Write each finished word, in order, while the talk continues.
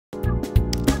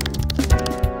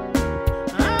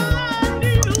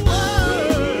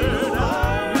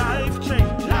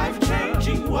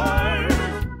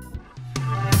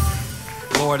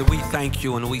Lord, we thank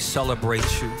you and we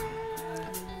celebrate you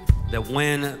that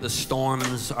when the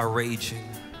storms are raging,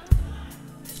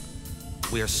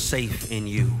 we are safe in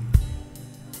you.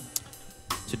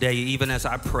 Today, even as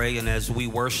I pray and as we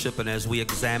worship and as we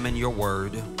examine your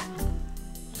word,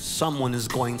 someone is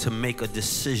going to make a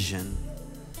decision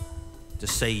to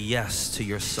say yes to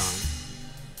your son.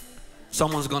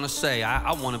 Someone's going to say,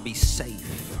 I want to be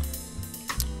safe.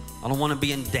 I don't want to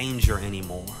be in danger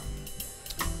anymore.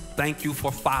 Thank you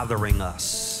for fathering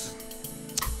us,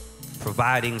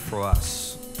 providing for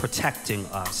us, protecting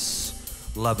us,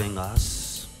 loving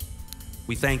us.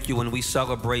 We thank you and we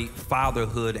celebrate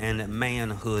fatherhood and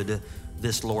manhood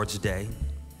this Lord's Day.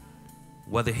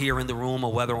 Whether here in the room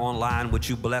or whether online, would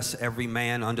you bless every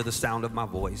man under the sound of my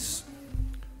voice?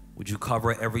 Would you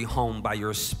cover every home by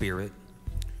your spirit?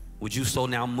 Would you so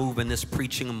now move in this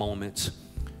preaching moment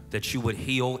that you would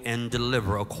heal and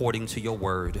deliver according to your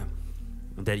word,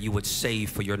 and that you would save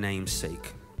for your name's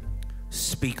sake.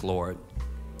 Speak, Lord.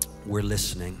 We're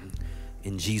listening.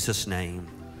 In Jesus' name,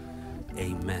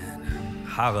 amen.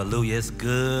 Hallelujah. It's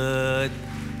good,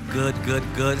 good, good,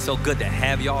 good. So good to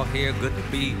have y'all here. Good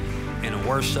to be in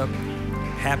worship.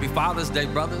 Happy Father's Day,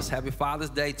 brothers. Happy Father's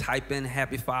Day. Type in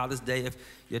Happy Father's Day if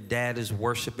your dad is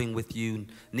worshiping with you.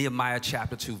 Nehemiah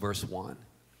chapter 2, verse 1.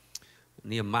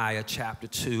 Nehemiah chapter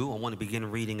 2. I want to begin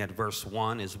reading at verse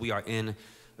 1 as we are in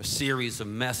a series of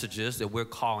messages that we're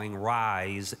calling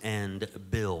Rise and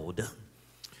Build.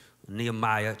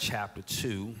 Nehemiah chapter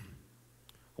 2.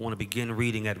 I want to begin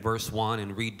reading at verse 1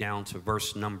 and read down to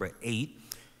verse number 8.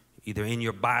 Either in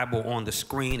your Bible or on the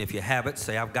screen. If you have it,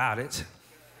 say, I've got it.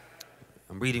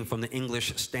 I'm reading from the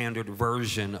English Standard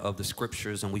Version of the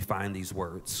Scriptures, and we find these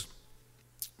words.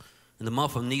 In the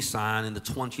month of Nisan, in the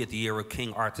 20th year of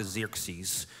King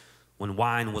Artaxerxes, when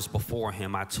wine was before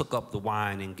him, I took up the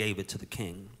wine and gave it to the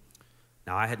king.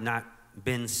 Now I had not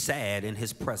been sad in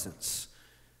his presence.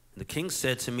 And the king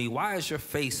said to me, why is your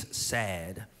face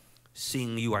sad,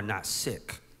 seeing you are not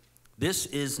sick? This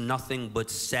is nothing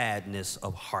but sadness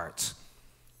of heart.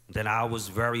 Then I was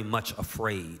very much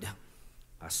afraid.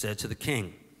 I said to the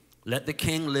king, let the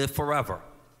king live forever.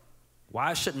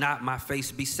 Why should not my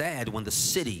face be sad when the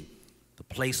city, the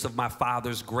place of my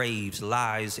father's graves,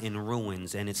 lies in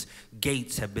ruins and its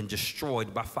gates have been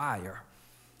destroyed by fire?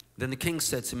 Then the king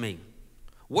said to me,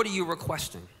 what are you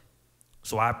requesting?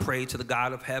 So I prayed to the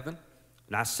God of heaven,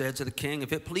 and I said to the king,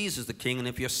 if it pleases the king, and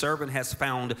if your servant has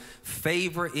found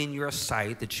favor in your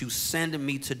sight, that you send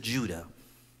me to Judah,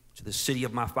 to the city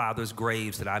of my father's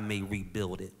graves, that I may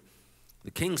rebuild it.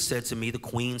 The king said to me, the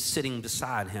queen sitting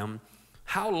beside him,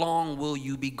 how long will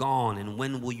you be gone, and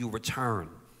when will you return?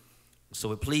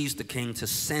 So it pleased the king to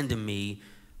send me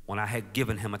when I had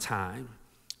given him a time.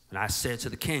 And I said to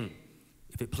the king,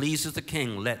 if it pleases the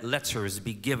king, let letters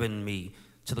be given me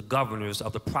to the governors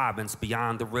of the province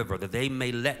beyond the river, that they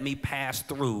may let me pass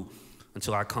through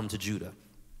until I come to Judah.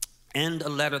 And a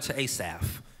letter to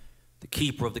Asaph, the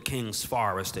keeper of the king's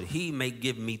forest, that he may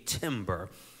give me timber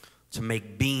to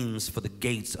make beams for the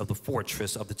gates of the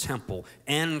fortress of the temple,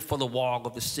 and for the wall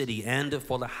of the city, and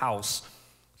for the house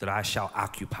that I shall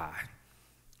occupy.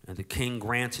 And the king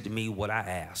granted me what I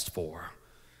asked for.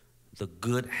 The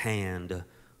good hand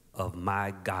of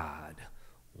my God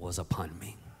was upon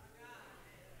me.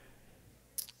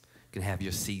 You can have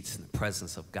your seats in the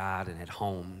presence of God and at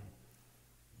home.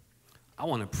 I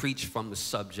want to preach from the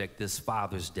subject this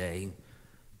Father's Day,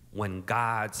 when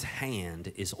God's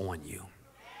hand is on you.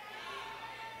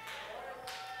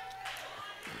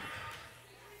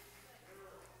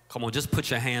 Come on, just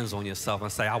put your hands on yourself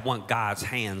and say, I want God's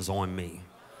hands on me.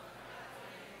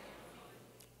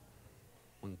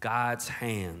 When God's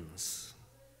hands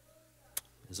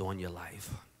is on your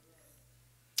life.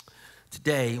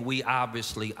 Today, we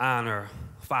obviously honor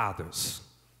fathers,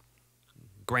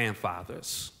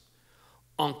 grandfathers,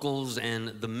 uncles, and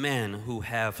the men who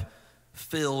have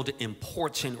filled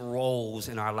important roles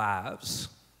in our lives,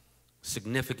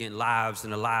 significant lives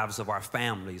in the lives of our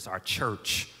families, our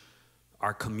church,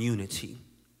 our community.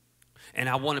 And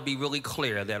I want to be really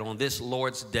clear that on this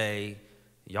Lord's Day,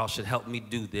 y'all should help me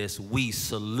do this, we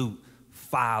salute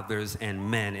fathers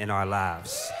and men in our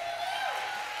lives.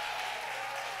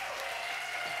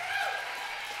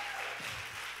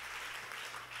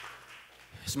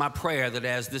 It's my prayer that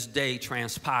as this day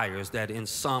transpires, that in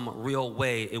some real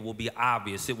way it will be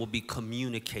obvious, it will be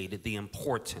communicated, the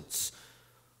importance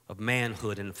of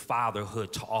manhood and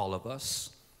fatherhood to all of us.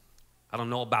 I don't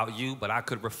know about you, but I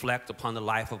could reflect upon the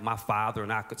life of my father,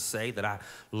 and I could say that I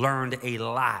learned a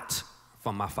lot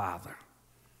from my father.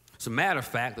 As a matter of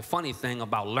fact, the funny thing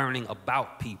about learning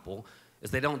about people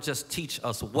is they don't just teach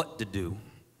us what to do,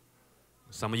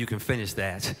 Some of you can finish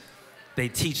that. They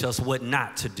teach us what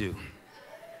not to do.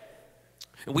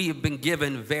 We have been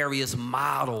given various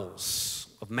models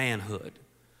of manhood,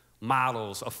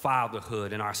 models of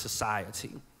fatherhood in our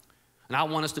society. And I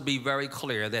want us to be very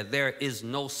clear that there is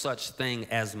no such thing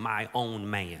as my own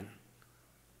man.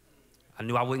 I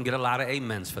knew I wouldn't get a lot of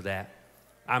amens for that.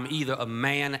 I'm either a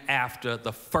man after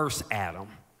the first Adam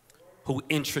who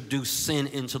introduced sin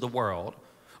into the world,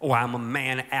 or I'm a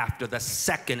man after the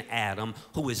second Adam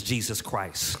who is Jesus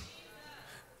Christ.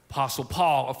 Apostle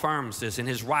Paul affirms this in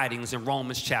his writings in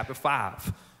Romans chapter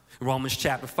 5. In Romans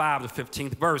chapter 5, the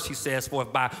 15th verse, he says, for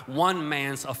if by one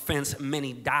man's offense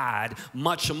many died,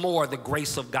 much more the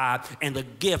grace of God and the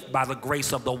gift by the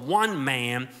grace of the one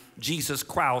man, Jesus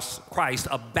Christ,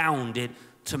 abounded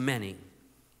to many.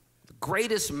 The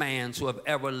greatest man to have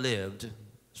ever lived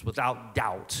is without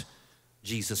doubt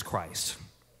Jesus Christ.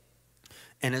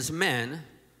 And as men,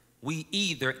 we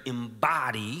either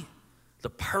embody the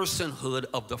personhood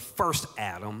of the first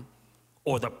Adam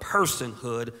or the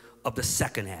personhood of the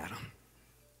second Adam.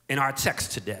 In our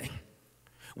text today,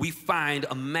 we find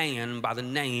a man by the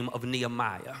name of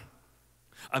Nehemiah,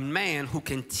 a man who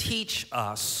can teach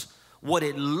us what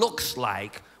it looks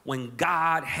like when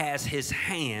God has his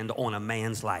hand on a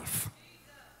man's life.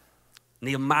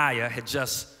 Nehemiah had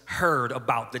just heard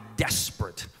about the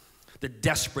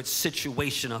desperate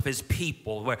situation of his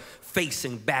people were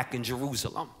facing back in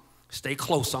Jerusalem. Stay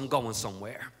close, I'm going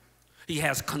somewhere. He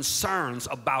has concerns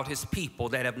about his people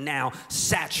that have now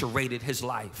saturated his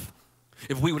life.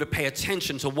 If we were to pay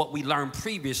attention to what we learned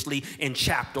previously in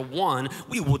chapter 1,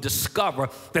 we will discover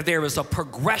that there is a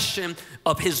progression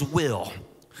of his will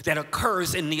that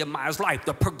occurs in Nehemiah's life.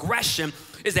 The progression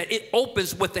is that it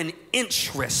opens with an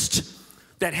interest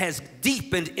that has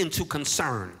deepened into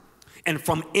concern. And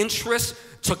from interest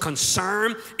to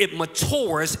concern, it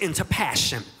matures into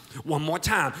passion. One more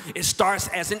time. It starts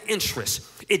as an interest.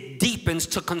 It deepens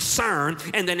to concern,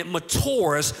 and then it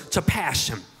matures to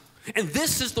passion. And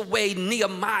this is the way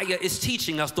Nehemiah is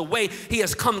teaching us, the way he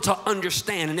has come to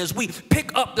understand. And as we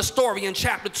pick up the story in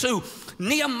chapter 2,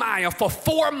 Nehemiah for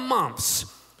 4 months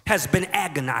has been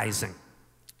agonizing.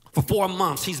 For 4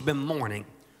 months, he's been mourning.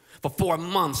 For 4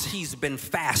 months, he's been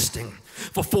fasting.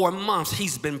 For 4 months,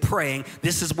 he's been praying.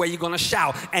 This is where you're going to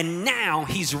shout. And now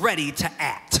he's ready to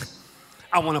act.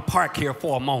 I want to park here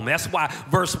for a moment. That's why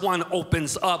verse 1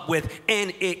 opens up with,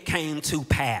 and it came to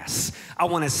pass. I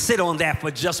want to sit on that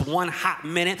for just one hot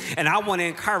minute, and I want to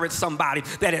encourage somebody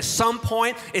that at some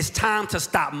point it's time to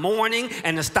stop mourning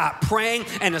and to stop praying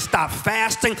and to stop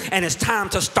fasting, and it's time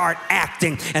to start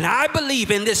acting. And I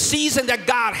believe in this season that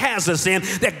God has us in,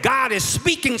 that God is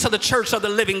speaking to the church of the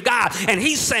living God, and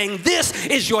he's saying this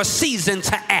is your season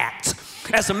to act.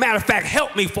 As a matter of fact,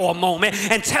 help me for a moment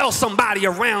and tell somebody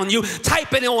around you,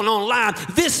 type it online,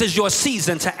 this is your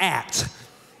season to act.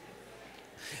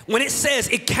 When it says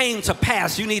it came to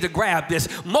pass, you need to grab this.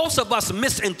 Most of us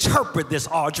misinterpret this,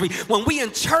 Audrey. When we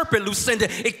interpret, Lucinda,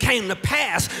 it came to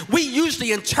pass, we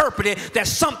usually interpret it that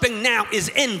something now is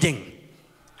ending.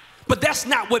 But that's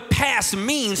not what pass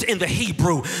means in the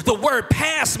Hebrew. The word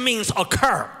pass means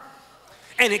occur.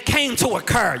 And it came to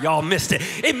occur. Y'all missed it.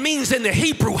 It means in the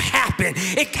Hebrew happen.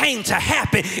 It came to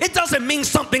happen. It doesn't mean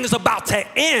something is about to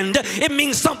end. It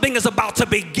means something is about to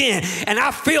begin. And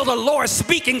I feel the Lord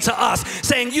speaking to us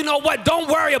saying, you know what? Don't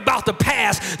worry about the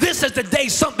past. This is the day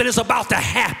something is about to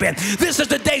happen. This is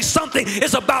the day something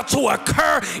is about to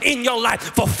occur in your life.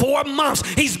 For 4 months,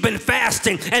 he's been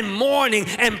fasting and mourning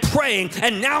and praying.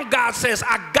 And now God says,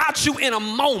 I got you in a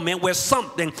moment where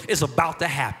something is about to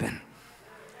happen.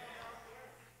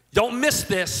 Don't miss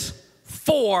this.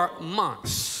 4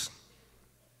 months.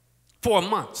 4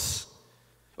 months.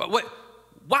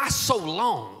 Why so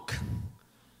long?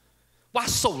 Why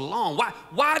so long?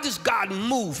 Why does God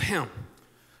move him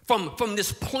from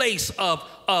this place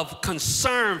of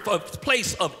concern, from a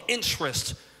place of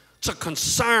interest to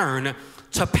concern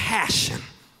to passion?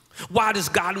 Why does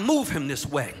God move him this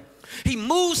way? He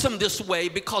moves him this way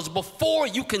because before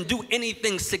you can do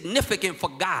anything significant for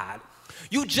God,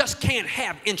 you just can't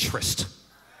have interest.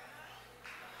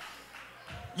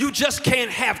 You just can't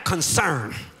have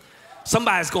concern.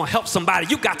 Somebody's going to help somebody.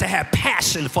 You got to have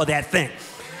passion for that thing.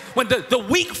 when the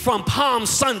week from Palm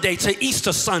Sunday to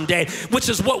Easter Sunday, which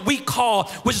is what we call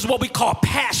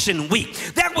Passion Week,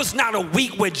 that was not a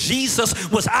week where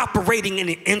Jesus was operating in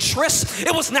interest.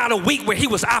 It was not a week where he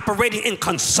was operating in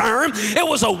concern. It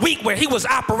was a week where he was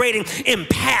operating in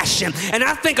passion. And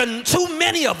I think too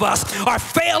many of us are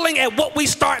failing at what we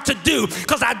start to do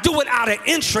because I do it out of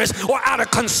interest or out of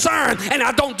concern, and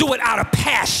I don't do it out of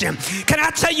passion. Can I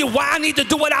tell you why I need to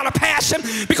do it out of passion?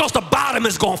 Because the bottom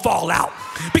is going to fall out.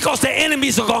 Because the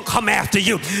enemies are going to come after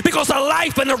you. Because the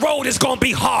life and the road is going to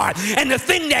be hard. And the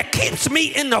thing that keeps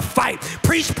me in the fight,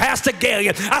 preach Pastor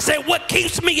Galia, I said what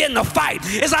keeps me in the fight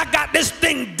is I got this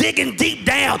thing digging deep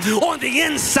down on the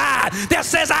inside that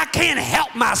says I can't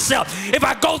help myself. If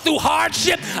I go through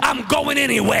hardship, I'm going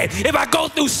anyway. If I go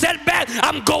through setback,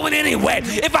 I'm going anyway.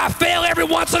 If I fail every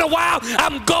once in a while,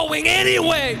 I'm going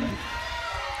anyway.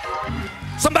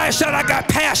 Somebody shout, I got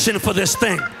passion for this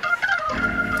thing.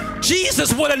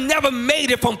 Jesus would have never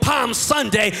made it from Palm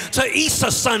Sunday to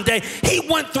Easter Sunday. He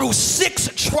went through 6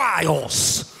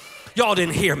 trials. Y'all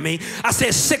didn't hear me. I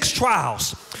said 6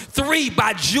 trials. 3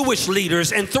 by Jewish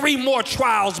leaders and 3 more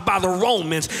trials by the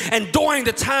Romans. And during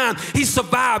the time, he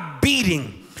survived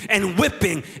beating and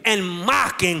whipping and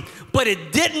mocking. But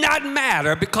it did not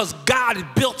matter because God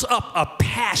built up a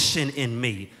passion in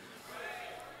me.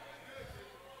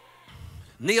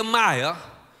 Nehemiah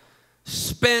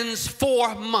spends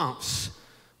 4 months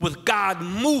with God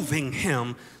moving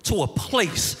him to a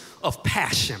place of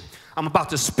passion. I'm about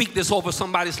to speak this over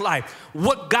somebody's life.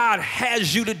 What God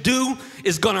has you to do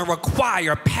is going to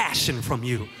require passion from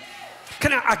you.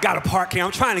 I got to park here.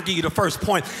 I'm trying to give you the first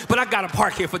point, but I got to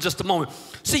park here for just a moment.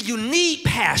 See, you need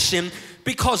passion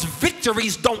because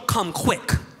victories don't come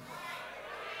quick.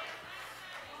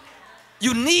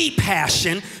 You need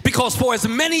passion because for as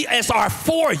many as are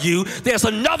for you, there's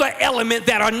another element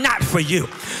that are not for you.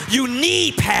 You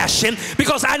need passion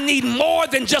because I need more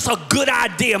than just a good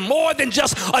idea, more than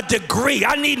just a degree.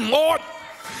 I need more.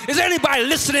 Is there anybody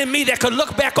listening to me that could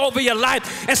look back over your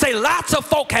life and say lots of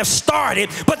folk have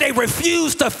started, but they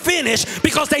refused to finish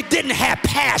because they didn't have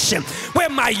passion? Where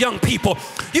are my young people?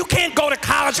 You can't go to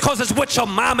college because it's what your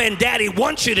mama and daddy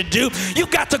want you to do. You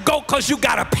got to go because you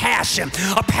got a passion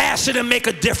to make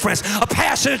a difference, a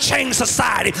passion to change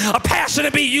society, a passion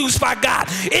to be used by God.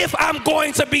 If I'm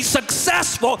going to be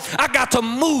successful, I got to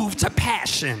move to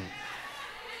passion.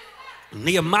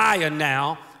 Nehemiah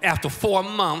now, after 4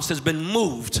 months, has been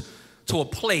moved to a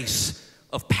place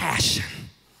of passion.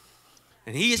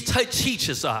 And he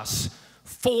teaches us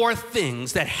 4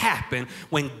 things that happen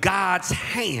when God's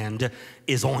hand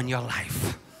is on your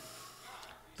life.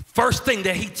 First thing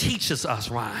that he teaches us,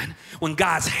 Ryan, when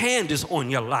God's hand is on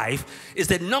your life is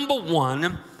that number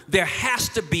 1, there has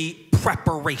to be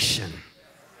preparation.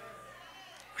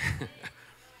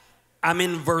 I'm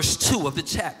in verse 2 of the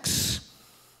text.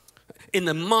 In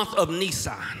the month of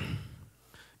Nisan,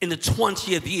 in the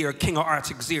 20th year of King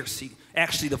Artaxerxes,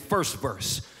 actually the first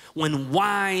verse, when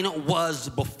wine was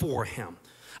before him,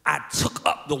 I took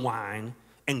up the wine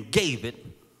and gave it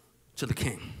to the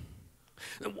king.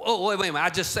 Oh, wait a minute, I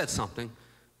just said something.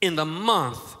 In the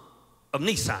month of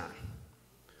Nisan,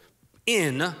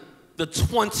 in the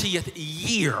 20th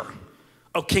year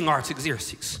of King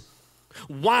Artaxerxes,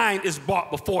 wine is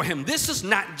brought before him. This is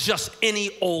not just any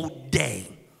old day.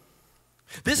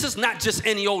 This is not just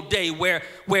any old day where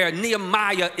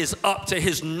Nehemiah is up to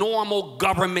his normal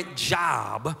government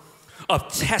job of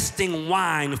testing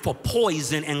wine for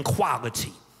poison and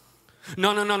quality.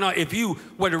 No. If you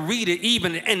were to read it,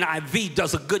 even the NIV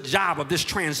does a good job of this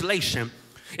translation.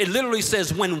 It literally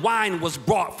says when wine was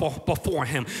brought before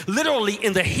him. Literally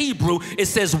in the Hebrew, it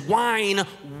says wine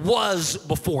was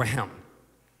before him.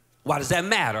 Why does that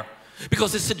matter?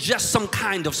 Because it suggests some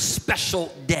kind of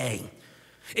special day.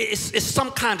 It's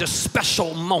some kind of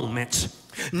special moment.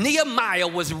 Nehemiah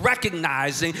was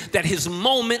recognizing that his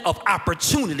moment of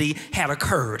opportunity had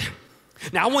occurred.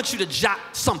 Now, I want you to jot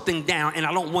something down, and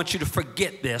I don't want you to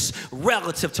forget this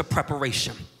relative to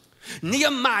preparation.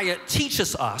 Nehemiah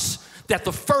teaches us that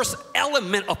the first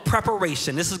element of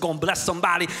preparation, this is going to bless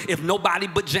somebody, if nobody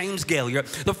but James Gaillard,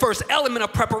 the first element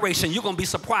of preparation, you're going to be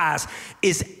surprised,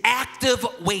 is active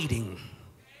waiting.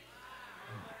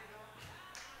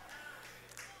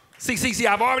 See,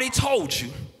 I've already told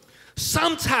you,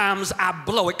 sometimes I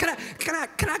blow it. Can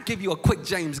I give you a quick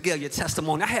James Gaillard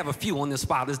testimony? I have a few on this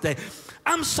Father's Day.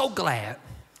 I'm so glad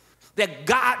that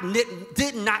God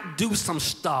did not do some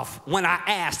stuff when I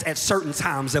asked at certain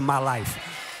times in my life.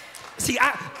 See,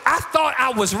 I thought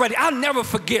I was ready. I'll never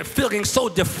forget feeling so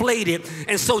deflated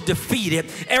and so defeated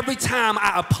every time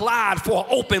I applied for an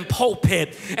open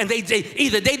pulpit, and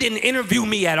either they didn't interview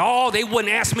me at all, they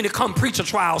wouldn't ask me to come preach a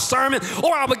trial sermon,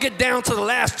 or I would get down to the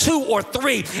last 2 or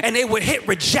 3 and they would hit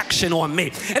rejection on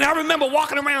me. And I remember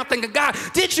walking around thinking, God,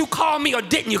 did you call me or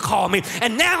didn't you call me?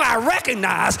 And now I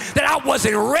recognize that I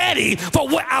wasn't ready for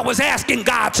what I was asking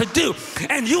God to do.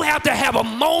 And you have to have a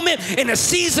moment in a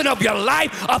season of your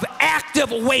life of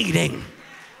active waiting.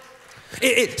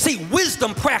 See,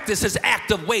 wisdom practices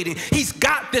active waiting. He's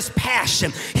got this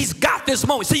passion. He's got this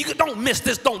moment. So you don't miss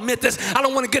this, don't miss this. I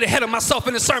don't want to get ahead of myself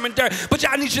in the sermon there, but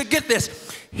I need you to get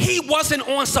this. He wasn't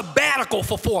on sabbatical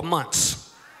for 4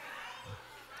 months.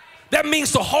 That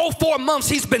means the whole 4 months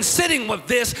he's been sitting with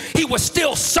this, he was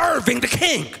still serving the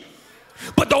king.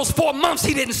 But those 4 months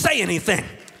he didn't say anything.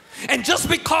 And just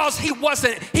because he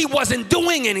wasn't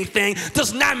doing anything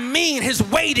does not mean his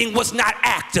waiting was not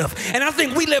active. And I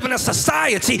think we live in a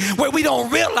society where we don't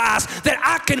realize that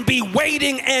I can be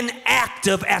waiting and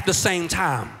active at the same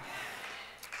time.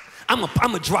 I'm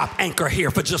gonna drop anchor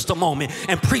here for just a moment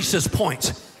and preach this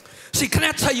point. See, can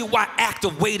I tell you why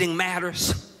active waiting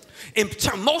matters?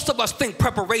 Most of us think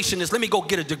preparation is, let me go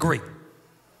get a degree.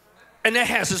 And that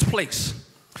has its place.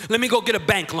 Let me go get a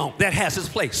bank loan. That has its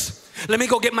place. Let me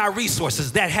go get my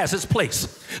resources. That has its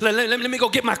place. Let me go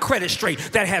get my credit straight.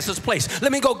 That has its place.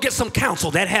 Let me go get some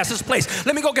counsel. That has its place.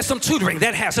 Let me go get some tutoring.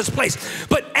 That has its place.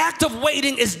 But active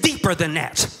waiting is deeper than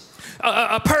that.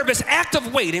 A purpose,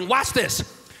 active waiting, watch this.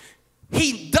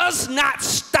 He does not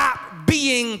stop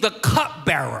being the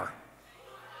cupbearer.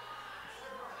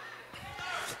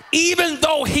 Even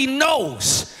though he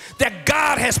knows that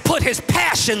God has put his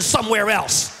passion somewhere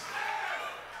else.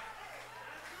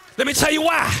 Let me tell you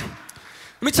why.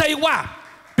 Let me tell you why.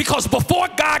 Because before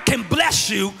God can bless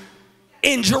you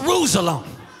in Jerusalem,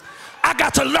 I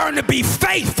got to learn to be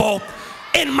faithful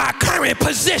in my current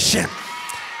position.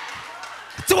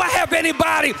 Do I have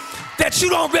anybody that you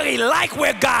don't really like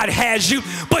where God has you,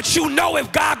 but you know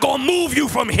if God gonna move you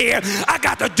from here, I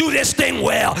got to do this thing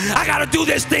well. I got to do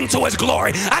this thing to his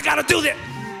glory. I got to do this.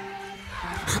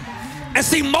 And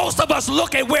see, most of us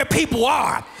look at where people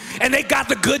are and they got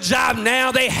the good job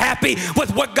now, they happy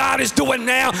with what God is doing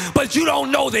now, but you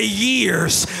don't know the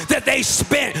years that they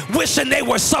spent wishing they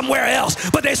were somewhere else.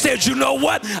 But they said, you know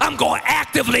what? I'm going to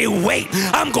actively wait.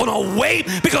 I'm going to wait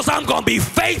because I'm going to be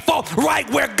faithful right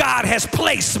where God has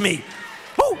placed me.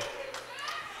 Woo.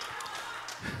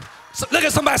 So look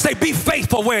at somebody say, be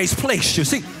faithful where he's placed you.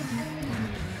 See,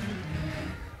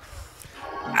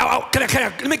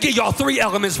 let me give y'all 3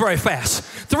 elements very fast.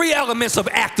 3 elements of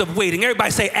active waiting.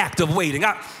 Everybody say active waiting.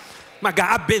 My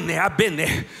God, I've been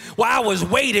there. While I was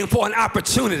waiting for an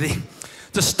opportunity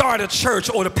to start a church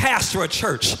or to pastor a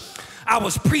church, I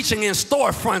was preaching in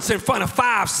storefronts in front of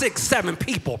 5, 6, 7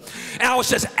 people. And I was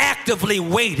just actively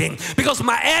waiting because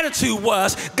my attitude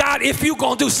was, God, if you're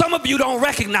going to do, some of you don't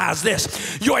recognize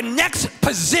this. Your next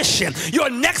position,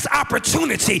 your next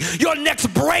opportunity, your next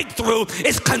breakthrough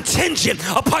is contingent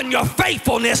upon your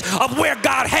faithfulness of where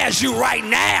God has you right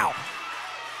now.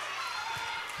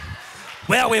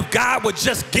 Well, if God would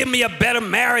just give me a better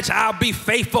marriage, I'll be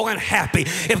faithful and happy.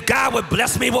 If God would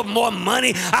bless me with more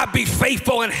money, I'll be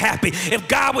faithful and happy. If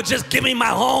God would just give me my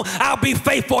home, I'll be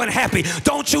faithful and happy.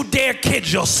 Don't you dare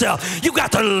kid yourself. You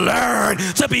got to learn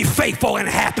to be faithful and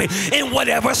happy in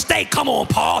whatever state. Come on,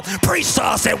 Paul. Preach to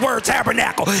us at Word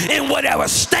Tabernacle. In whatever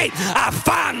state I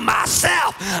find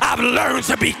myself, I've learned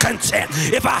to be content.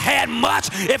 If I had much,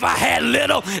 if I had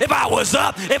little, if I was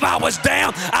up, if I was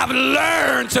down, I've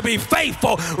learned to be faithful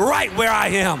right where I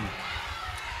am.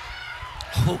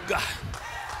 Oh God.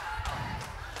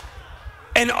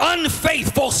 An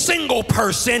unfaithful single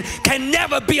person can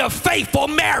never be a faithful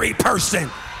married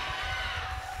person.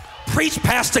 Preach,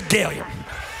 Pastor Gailliam.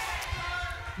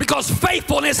 Because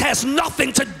faithfulness has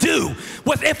nothing to do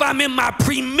with if I'm in my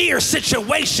premier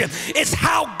situation. It's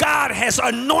how God has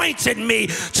anointed me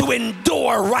to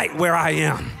endure right where I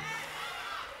am.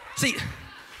 See,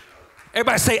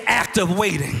 everybody say active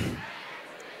waiting.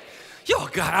 Yo,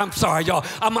 God, I'm sorry, y'all.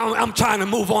 I'm trying to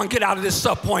move on, get out of this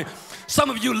sub point.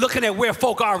 Some of you looking at where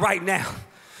folk are right now,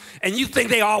 and you think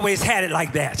they always had it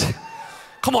like that.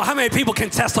 Come on, how many people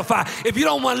can testify? If you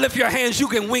don't want to lift your hands, you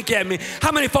can wink at me.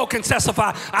 How many folk can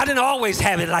testify? I didn't always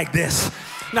have it like this.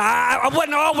 Now, I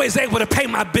wasn't always able to pay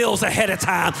my bills ahead of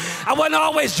time. I wasn't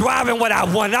always driving what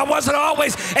I wanted. I wasn't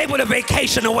always able to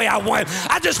vacation the way I wanted.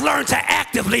 I just learned to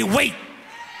actively wait.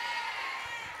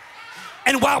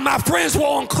 And while my friends were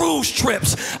on cruise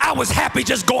trips, I was happy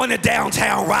just going to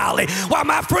downtown Raleigh. While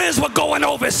my friends were going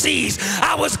overseas,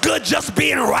 I was good just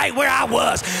being right where I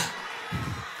was.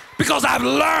 Because I've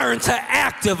learned to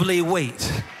actively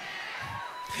wait.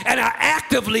 And I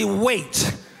actively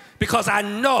wait because I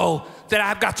know that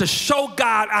I've got to show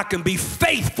God I can be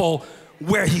faithful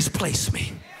where he's placed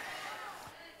me.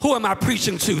 Who am I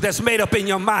preaching to that's made up in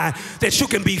your mind that you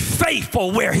can be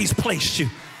faithful where he's placed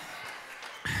you?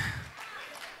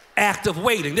 Active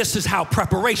waiting. This is how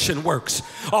preparation works.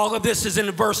 All of this is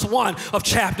in verse 1 of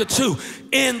chapter 2.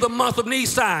 In the month of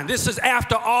Nisan. This is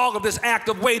after all of this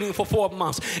active waiting for 4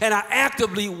 months. And I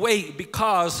actively wait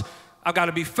because I've got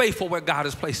to be faithful where God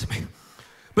has placed me.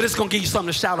 But it's going to give you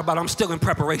something to shout about. I'm still in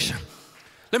preparation.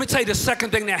 Let me tell you the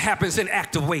second thing that happens in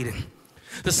active waiting.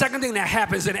 The second thing that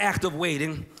happens in active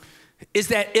waiting is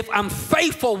that if I'm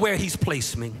faithful where he's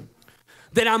placed me,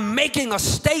 then I'm making a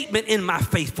statement in my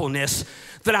faithfulness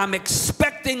that I'm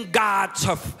expecting God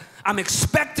to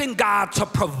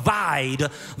provide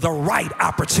the right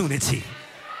opportunity.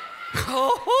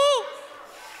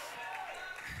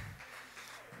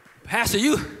 Pastor,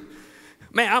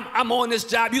 I'm on this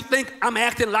job. You think I'm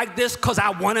acting like this because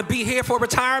I want to be here for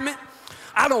retirement?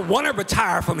 I don't want to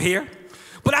retire from here,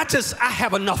 but I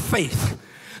have enough faith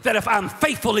that if I'm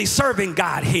faithfully serving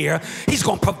God here, he's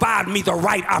going to provide me the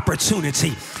right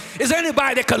opportunity. Is there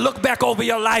anybody that could look back over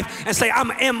your life and say,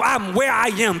 I'm where I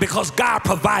am because God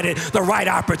provided the right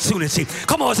opportunity?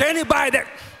 Come on, is there anybody that...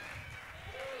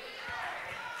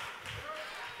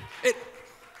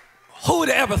 Who would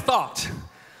have ever thought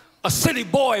a city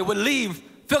boy would leave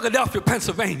Philadelphia,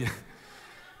 Pennsylvania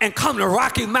and come to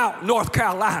Rocky Mount, North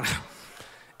Carolina,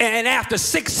 and after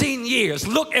 16 years,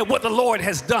 look at what the Lord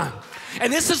has done.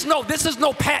 And this is no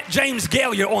Pat James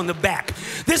Gaillard on the back.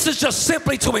 This is just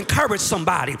simply to encourage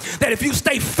somebody that if you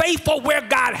stay faithful where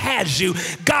God has you,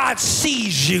 God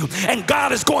sees you, and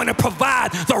God is going to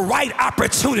provide the right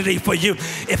opportunity for you.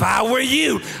 If I were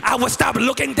you, I would stop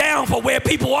looking down for where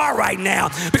people are right now,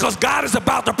 because God is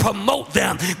about to promote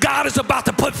them. God is about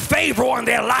to put favor on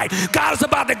their life. God is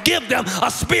about to give them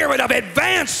a spirit of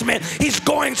advancement. He's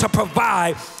going to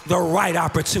provide the right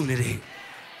opportunity.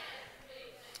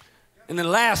 And the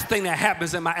last thing that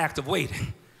happens in my act of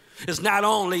waiting is not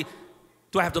only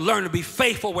do I have to learn to be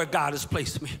faithful where God has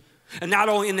placed me, and not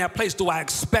only in that place do I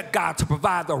expect God to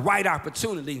provide the right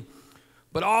opportunity,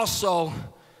 but also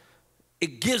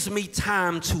it gives me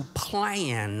time to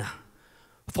plan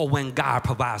for when God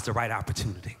provides the right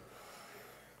opportunity.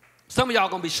 Some of y'all are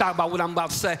going to be shocked about what I'm about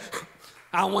to say.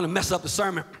 I don't want to mess up the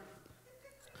sermon.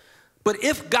 But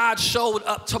if God showed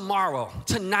up tomorrow,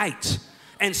 tonight,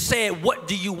 and said, what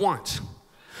do you want?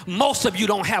 Most of you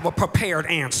don't have a prepared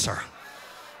answer.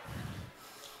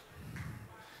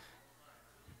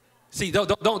 See,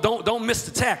 don't miss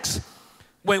the text.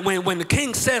 When the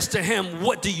king says to him,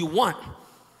 what do you want?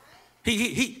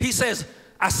 He says,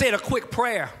 I said a quick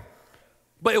prayer,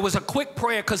 but it was a quick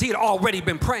prayer because he had already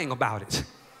been praying about it.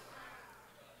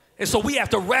 And so we have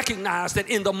to recognize that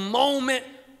in the moment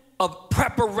of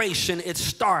preparation, it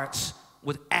starts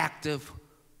with active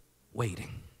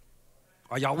waiting.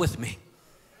 Are y'all with me?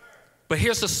 But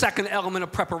here's the second element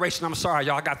of preparation. I'm sorry,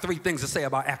 y'all. I got 3 things to say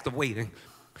about active waiting.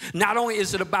 Not only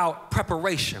is it about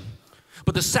preparation,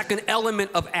 but the second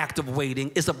element of active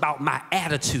waiting is about my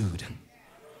attitude.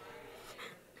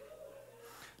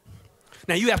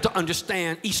 Now, you have to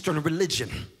understand Eastern religion.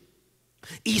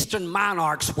 Eastern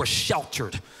monarchs were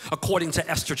sheltered, according to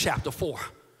Esther chapter 4.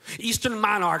 Eastern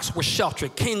monarchs were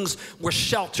sheltered. Kings were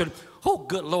sheltered. Oh,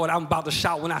 good Lord, I'm about to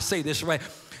shout when I say this, right?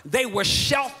 They were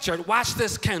sheltered, watch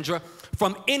this, Kendra,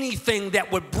 from anything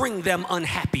that would bring them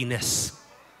unhappiness.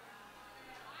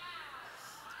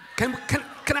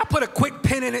 Can I put a quick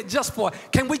pin in it just for,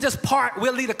 can we just park?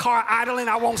 We'll leave the car idling.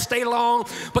 I won't stay long.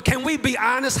 But can we be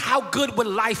honest? How good would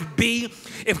life be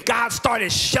if God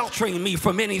started sheltering me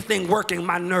from anything working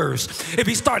my nerves? If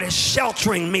he started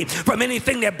sheltering me from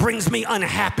anything that brings me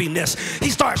unhappiness? He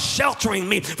starts sheltering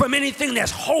me from anything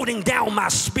that's holding down my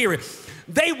spirit.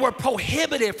 They were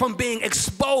prohibited from being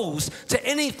exposed to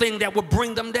anything that would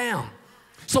bring them down.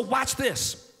 So watch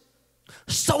this.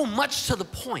 So much to the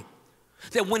point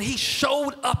that when he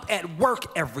showed up at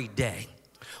work every day,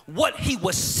 what he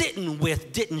was sitting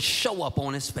with didn't show up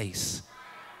on his face.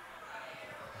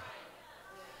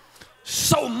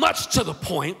 So much to the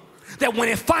point that when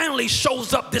it finally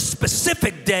shows up this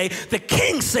specific day, the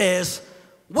king says,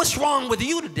 what's wrong with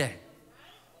you today?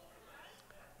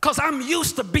 Because I'm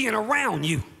used to being around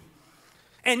you.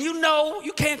 And you know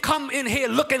you can't come in here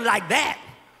looking like that.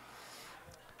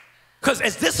 Because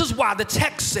this is why the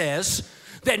text says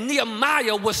that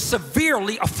Nehemiah was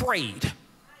severely afraid.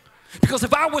 Because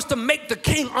if I was to make the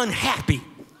king unhappy,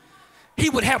 he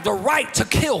would have the right to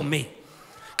kill me.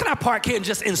 Can I park here and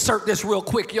just insert this real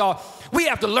quick, y'all? We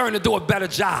have to learn to do a better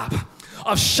job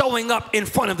of showing up in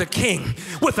front of the king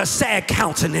with a sad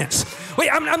countenance. Wait,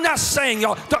 I'm not saying,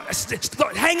 y'all,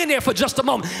 hang in there for just a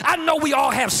moment. I know we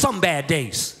all have some bad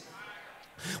days.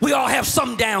 We all have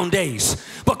some down days.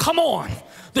 But come on.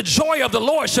 The joy of the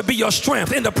Lord should be your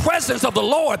strength. In the presence of the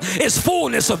Lord is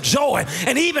fullness of joy.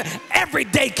 And even every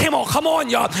day, come on,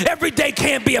 y'all. Every day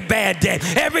can't be a bad day.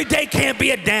 Every day can't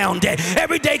be a down day.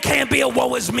 Every day can't be a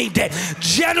woe is me day.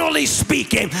 Generally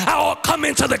speaking, I'll come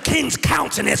into the king's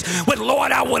countenance with,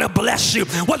 Lord, I want to bless you,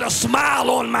 with a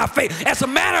smile on my face. As a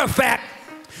matter of fact,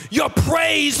 your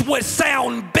praise would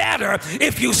sound better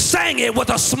if you sang it with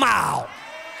a smile.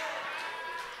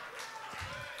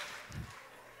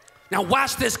 Now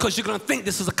watch this, because you're going to think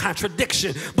this is a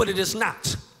contradiction, but it is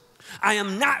not. I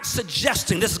am not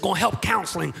suggesting, this is going to help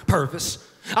counseling purpose,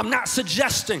 I'm not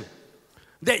suggesting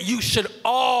that you should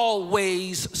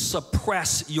always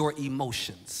suppress your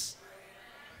emotions.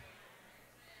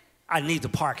 I need to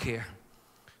park here.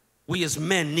 We as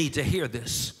men need to hear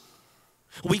this.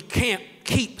 We can't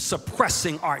keep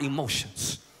suppressing our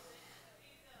emotions.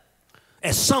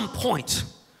 At some point,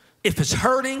 if it's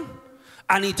hurting,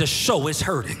 I need to show it's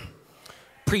hurting.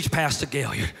 Preach, Pastor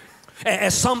Gail.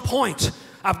 At some point,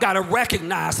 I've got to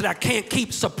recognize that I can't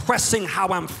keep suppressing how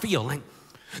I'm feeling.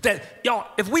 That, y'all,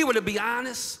 if we were to be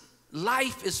honest,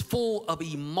 life is full of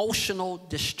emotional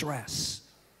distress.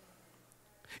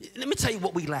 Let me tell you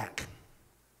what we lack.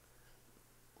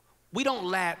 We don't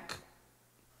lack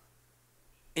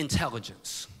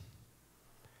intelligence.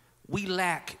 We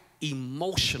lack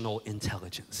emotional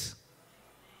intelligence.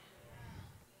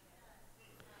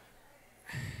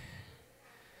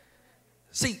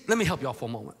 See, let me help y'all for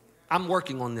a moment. I'm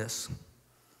working on this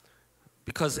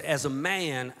because as a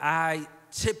man, I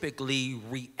typically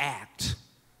react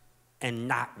and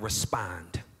not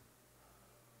respond.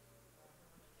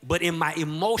 But in my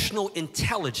emotional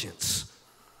intelligence,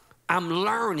 I'm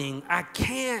learning I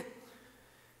can't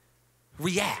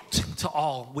react to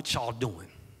all what y'all doing.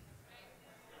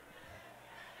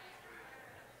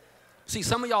 See,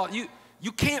 some of y'all,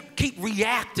 you can't keep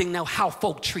reacting to how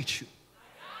folk treat you.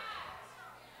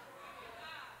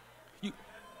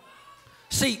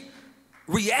 See,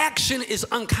 reaction is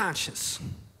unconscious.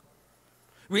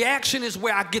 Reaction is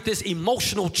where I get this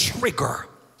emotional trigger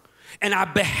and I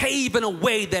behave in a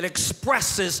way that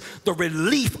expresses the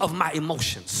relief of my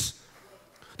emotions.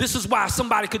 This is why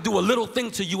somebody could do a little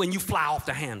thing to you and you fly off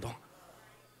the handle.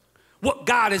 What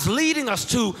God is leading us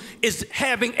to is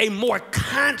having a more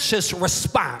conscious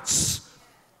response,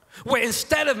 where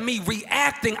instead of me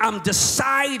reacting, I'm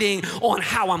deciding on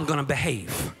how I'm going to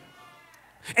behave.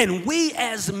 And we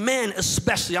as men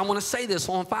especially, I want to say this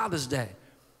on Father's Day,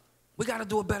 we got to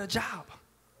do a better job.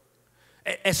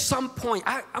 At some point,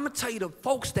 I'm going to tell you the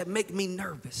folks that make me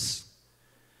nervous,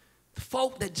 the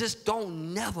folk that just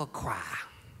don't never cry.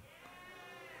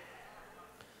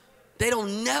 They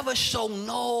don't never show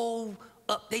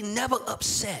they never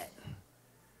upset.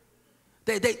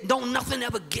 They don't nothing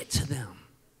ever get to them.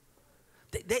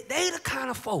 They the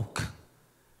kind of folk.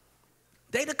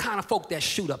 They the kind of folk that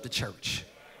shoot up the church.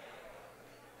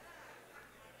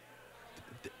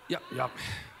 Y'all,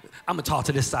 I'm gonna talk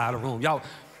to this side of the room. Y'all,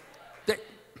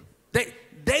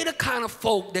 they the kind of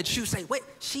folk that you say, wait,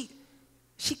 she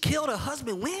killed her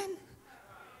husband when?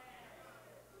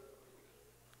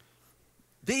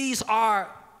 These are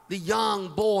the young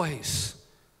boys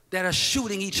that are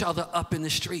shooting each other up in the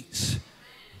streets.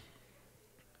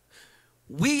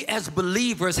 We as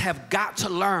believers have got to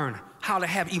learn how to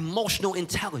have emotional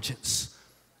intelligence.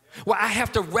 Well, I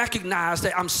have to recognize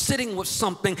that I'm sitting with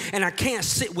something and I can't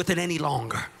sit with it any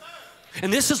longer.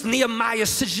 And this is Nehemiah's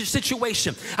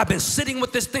situation. I've been sitting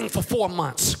with this thing for 4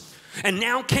 months. And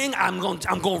now, King, I'm going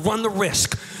to run the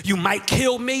risk. You might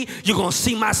kill me. You're going to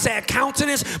see my sad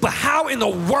countenance. But how in the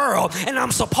world am I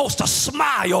supposed to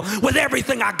smile with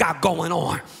everything I got going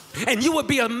on? And you would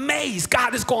be amazed.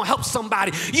 God is going to help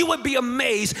somebody. You would be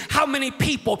amazed how many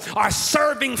people are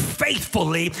serving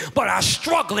faithfully but are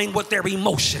struggling with their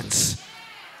emotions.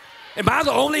 Am I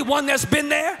the only one that's been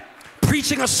there?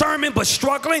 Preaching a sermon but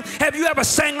struggling? Have you ever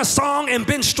sang a song and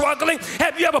been struggling?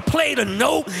 Have you ever played a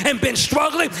note and been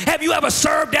struggling? Have you ever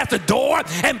served at the door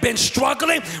and been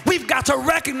struggling? We've got to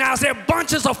recognize there are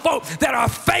bunches of folk that are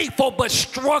faithful but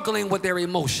struggling with their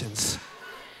emotions.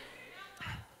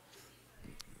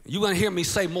 You're going to hear me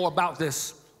say more about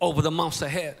this over the months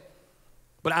ahead.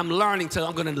 But I'm going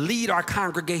to lead our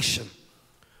congregation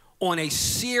on a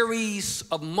series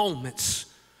of moments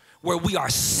where we are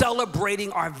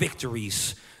celebrating our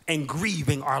victories and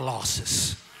grieving our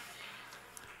losses.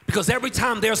 Because every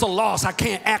time there's a loss, I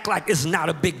can't act like it's not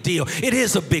a big deal. It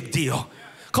is a big deal.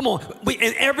 Come on,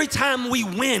 and every time we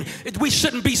win, we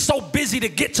shouldn't be so busy to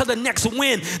get to the next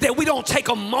win that we don't take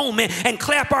a moment and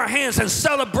clap our hands and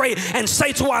celebrate and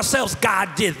say to ourselves,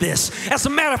 God did this. As a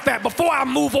matter of fact, before I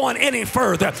move on any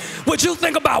further, would you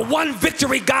think about one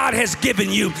victory God has given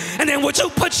you? And then would you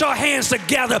put your hands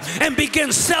together and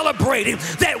begin celebrating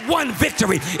that one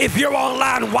victory? If you're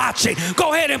online watching,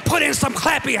 go ahead and put in some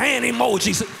clappy hand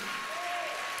emojis.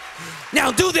 Now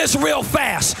do this real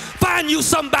fast. Find you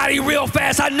somebody real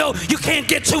fast. I know you can't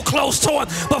get too close to them,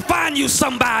 but find you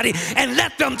somebody and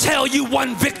let them tell you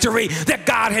one victory that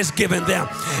God has given them.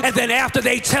 And then after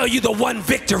they tell you the one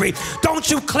victory,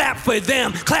 don't you clap for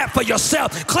them, clap for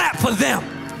yourself, clap for them.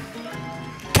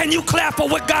 Can you clap for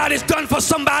what God has done for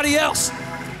somebody else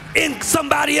in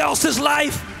somebody else's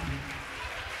life?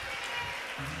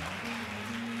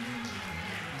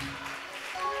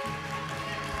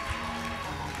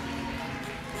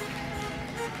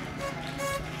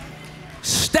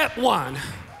 Step one,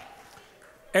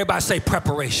 everybody say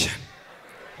preparation.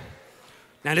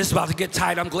 Now this is about to get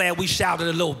tight. I'm glad we shouted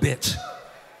a little bit.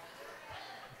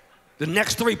 The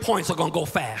next 3 points are gonna go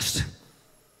fast.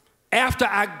 After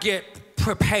I get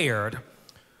prepared,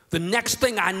 the next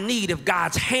thing I need, if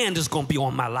God's hand is gonna be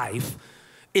on my life,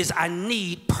 is I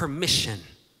need permission.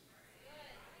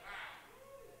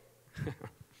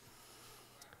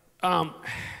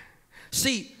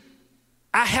 See,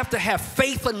 I have to have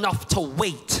faith enough to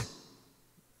wait.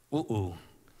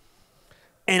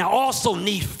 And I also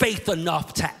need faith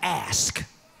enough to ask.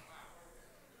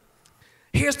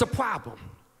 Here's the problem.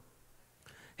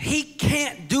 He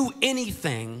can't do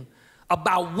anything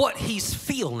about what he's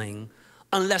feeling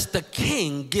unless the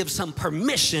king gives him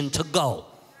permission to go.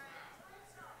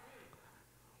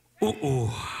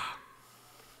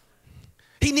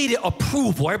 He needed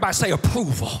approval. Everybody say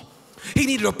approval. He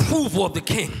needed approval of the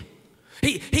king.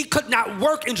 He could not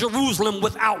work in Jerusalem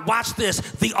without, watch this,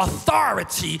 the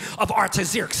authority of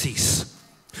Artaxerxes.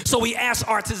 So he asked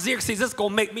Artaxerxes, this is going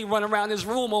to make me run around this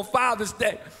room on Father's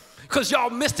Day because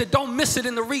y'all missed it. Don't miss it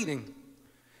in the reading.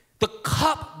 The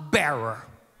cupbearer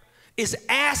is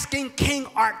asking King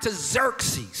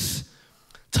Artaxerxes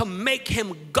to make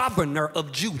him governor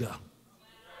of Judah.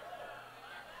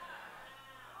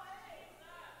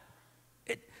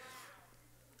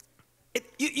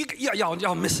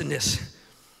 Y'all missing this.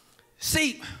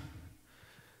 See,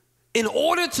 in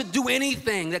order to do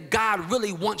anything that God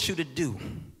really wants you to do,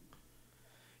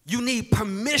 you need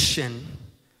permission,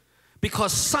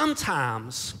 because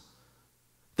sometimes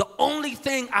the only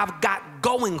thing I've got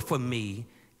going for me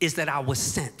is that I was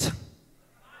sent.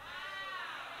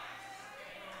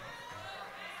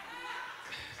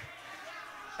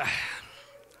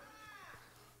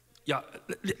 Y'all,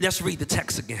 let's read the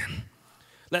text again.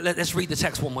 Let's read the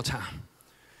text one more time.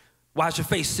 Why is your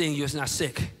face seeing you is not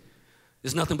sick?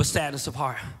 There's nothing but sadness of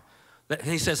heart.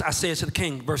 He says, I said to the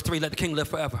king, verse 3, let the king live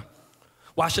forever.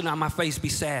 Why should not my face be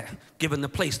sad, given the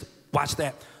place, watch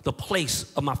that, the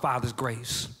place of my father's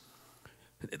graves?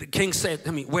 The king said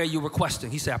to me, where are you requesting?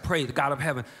 He said, I pray the God of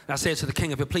heaven. And I said to the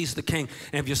king, if it pleases the king,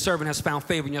 and if your servant has found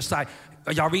favor in your sight,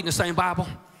 are y'all reading the same Bible?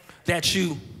 That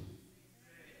you,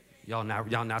 y'all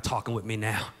not talking with me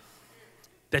now.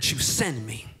 That you send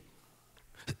me.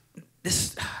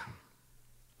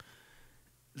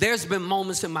 There's been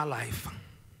moments in my life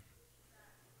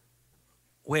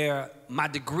where my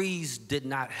degrees did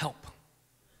not help.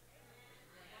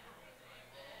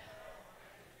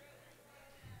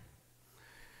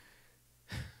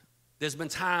 There's been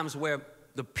times where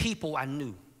the people I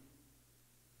knew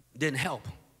didn't help.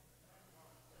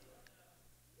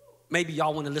 Maybe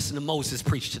y'all want to listen to Moses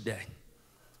preach today.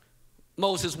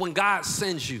 Moses, when God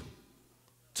sends you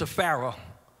to Pharaoh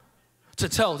to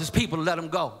tell his people to let him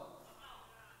go,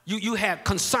 you had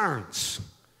concerns,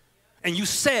 and you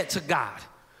said to God,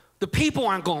 the people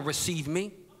aren't going to receive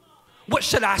me. What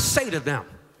should I say to them?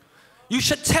 You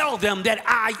should tell them that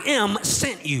I am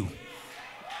sent you.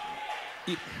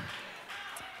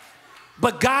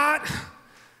 But God,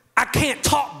 I can't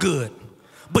talk good,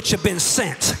 but you've been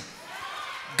sent.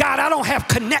 God, I don't have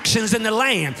connections in the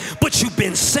land, but you've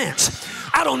been sent.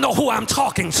 I don't know who I'm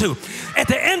talking to. At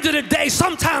the end of the day,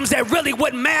 sometimes that really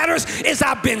what matters is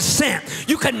I've been sent.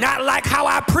 You could not like how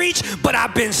I preach, but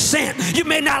I've been sent. You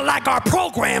may not like our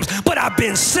programs, but I've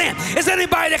been sent. Is there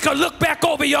anybody that could look back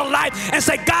over your life and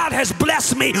say, God has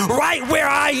blessed me right where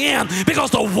I am,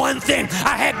 because the one thing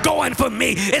I had going for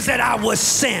me is that I was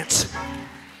sent.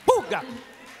 Woo, God.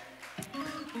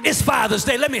 It's Father's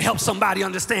Day. Let me help somebody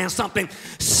understand something.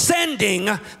 Sending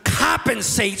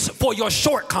compensates for your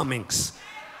shortcomings.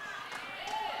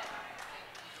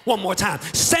 One more time.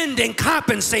 Sending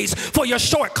compensates for your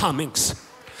shortcomings.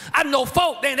 I know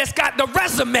folk then that's got the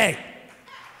resume,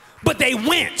 but they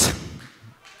went.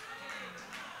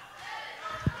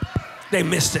 They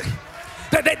missed it.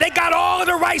 They got all of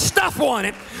the right stuff on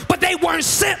it, but they weren't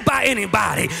sent by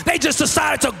anybody. They just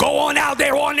decided to go on out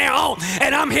there on their own.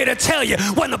 And I'm here to tell you,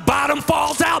 when the bottom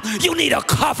falls out, you need a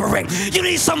covering. You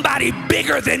need somebody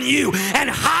bigger than you and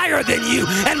higher than you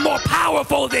and more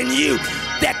powerful than you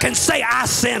that can say, I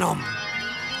sent them.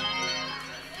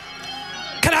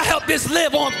 Can I help this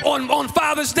live on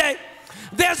Father's Day?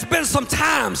 There's been some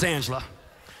times, Angela,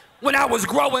 when I was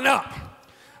growing up,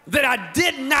 that I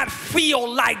did not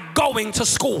feel like going to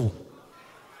school.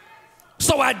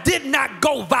 So I did not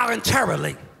go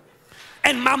voluntarily.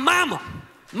 And my mama,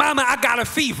 I got a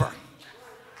fever.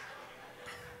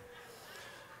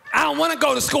 I don't want to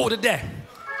go to school today.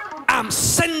 I'm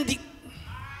sending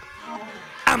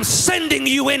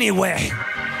you anyway.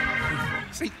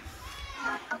 See,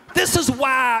 this is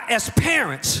why as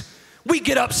parents, we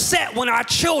get upset when our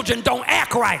children don't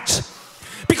act right.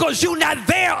 Because you're not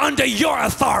there under your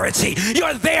authority.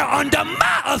 You're there under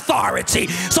my authority.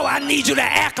 So I need you to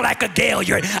act like a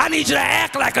Gaillard. I need you to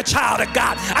act like a child of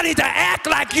God. I need to act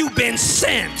like you've been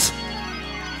sent.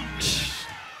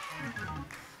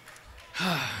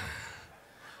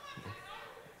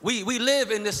 We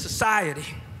live in this society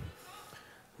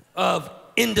of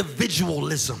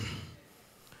individualism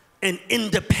and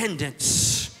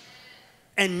independence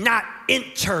and not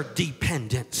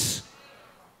interdependence.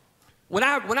 When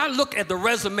I look at the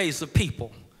resumes of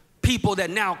people that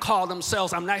now call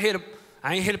themselves, I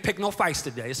ain't here to pick no fights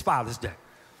today, it's Father's Day.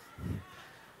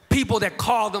 People that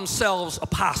call themselves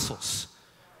apostles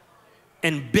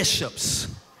and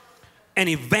bishops and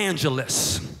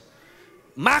evangelists.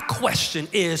 My question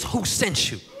is, who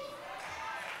sent you?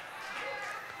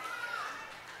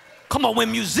 Come on,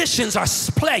 when musicians are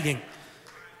playing,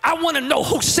 I want to know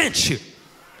who sent you.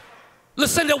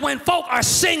 Listen, to when folk are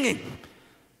singing,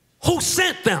 who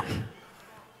sent them?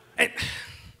 And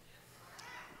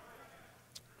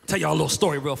I'll tell y'all a little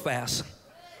story real fast. I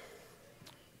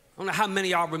don't know how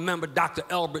many of y'all remember Dr.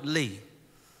 Elbert Lee,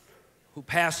 who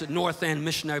pastored North End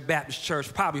Missionary Baptist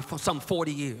Church probably for some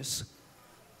 40 years.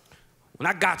 When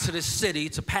I got to this city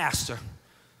to pastor,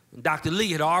 Dr.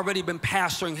 Lee had already been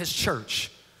pastoring his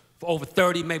church for over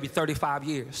 30, maybe 35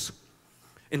 years.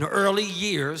 In the early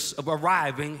years of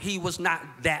arriving, he was not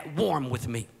that warm with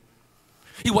me.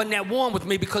 He wasn't that warm with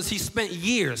me because he spent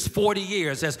years, 40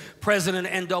 years as president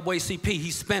of NAACP. He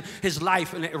spent his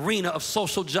life in the arena of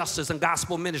social justice and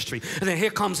gospel ministry. And then here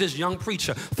comes this young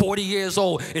preacher, 40 years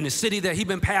old, in the city that he'd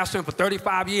been pastoring for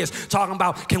 35 years, talking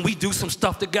about, can we do some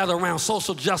stuff together around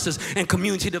social justice and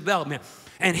community development?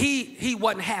 And he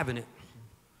wasn't having it.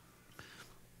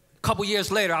 A couple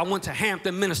years later, I went to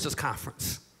Hampton Ministers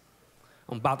Conference.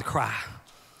 I'm about to cry.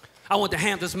 I went to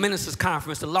Hampton's Ministers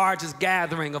Conference, the largest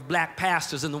gathering of black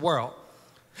pastors in the world.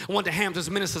 I went to Hampton's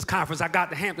Ministers Conference. I got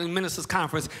to Hampton Ministers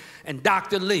Conference, and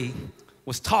Dr. Lee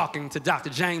was talking to Dr.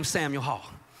 James Samuel Hall.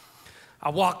 I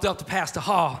walked up to Pastor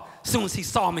Hall. As soon as he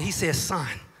saw me, he said, son,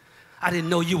 I didn't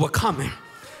know you were coming.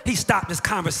 He stopped this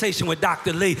conversation with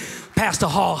Dr. Lee. Pastor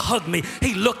Hall hugged me.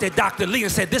 He looked at Dr. Lee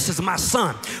and said, this is my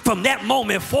son. From that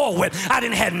moment forward, I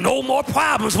didn't have no more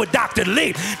problems with Dr.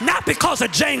 Lee. Not because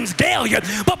of James Gaillard,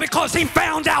 but because he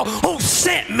found out who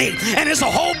sent me. And there's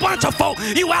a whole bunch of folk,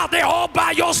 you out there all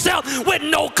by yourself with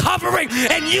no covering,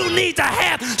 and you need to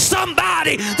have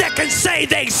somebody that can say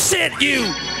they sent you.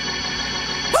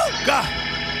 Woo, God.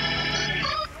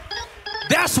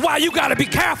 That's why you got to be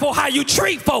careful how you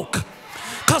treat folk.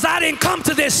 Because I didn't come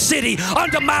to this city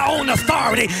under my own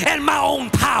authority and my own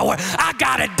power. I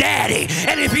got a daddy.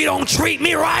 And if you don't treat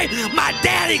me right, my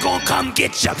daddy gonna come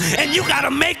get you. And you gotta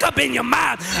make up in your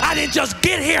mind, I didn't just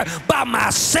get here by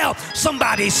myself.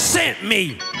 Somebody sent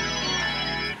me.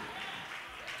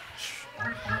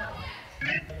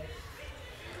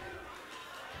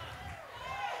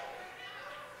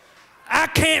 I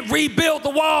can't rebuild the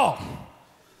wall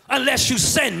unless you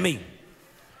send me.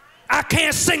 I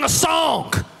can't sing a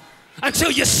song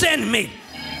until you send me.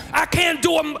 I can't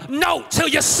do a note till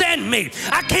you send me.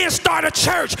 I can't start a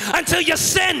church until you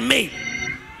send me.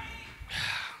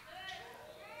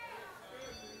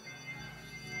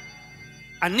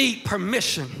 I need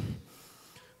permission.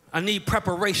 I need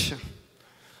preparation.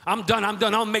 I'm done.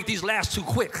 I'll make these last two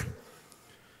quick.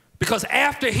 Because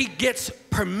after he gets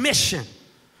permission,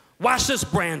 watch this,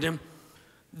 Brandon,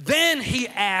 then he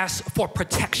asks for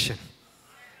protection.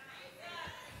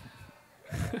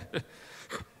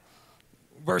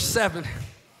 Verse 7.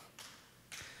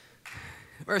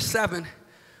 Verse 7.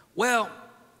 Well,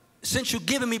 since you've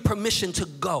given me permission to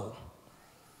go,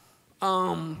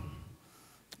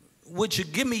 would you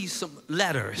give me some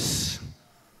letters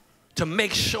to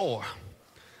make sure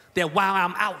that while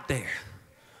I'm out there,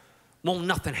 won't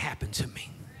nothing happen to me?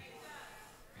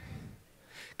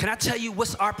 Can I tell you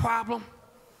what's our problem?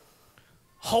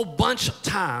 Whole bunch of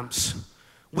times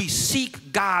we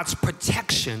seek God's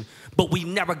protection, but we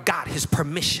never got his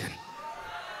permission.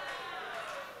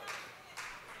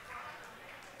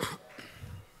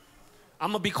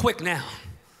 I'm gonna be quick now.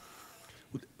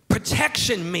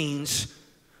 Protection means,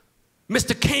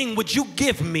 Mr. King, would you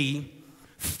give me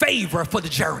favor for the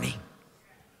journey?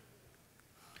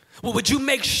 Well, would you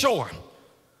make sure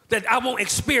that I won't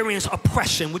experience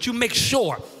oppression? Would you make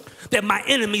sure that my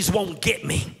enemies won't get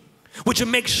me? Would you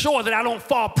make sure that I don't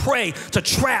fall prey to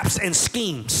traps and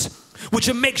schemes? Would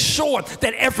you make sure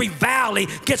that every valley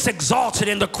gets exalted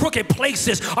and the crooked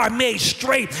places are made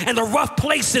straight and the rough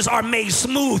places are made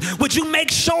smooth? Would you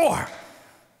make sure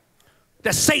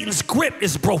that Satan's grip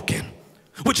is broken?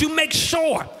 Would you make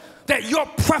sure that your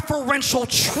preferential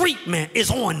treatment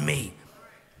is on me?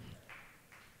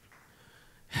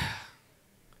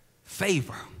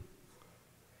 Favor.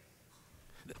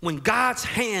 When God's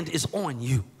hand is on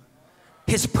you,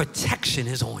 his protection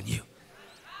is on you.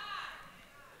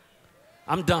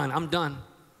 I'm done.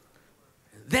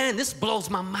 Then this blows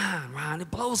my mind, Ron.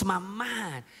 It blows my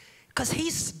mind. Because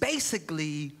he's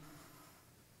basically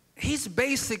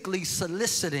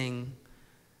soliciting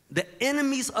the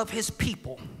enemies of his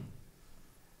people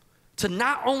to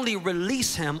not only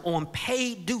release him on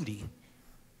paid duty,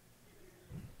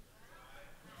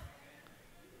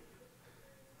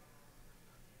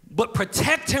 but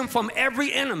protect him from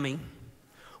every enemy,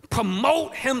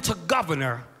 promote him to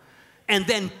governor, and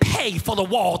then pay for the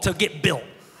wall to get built.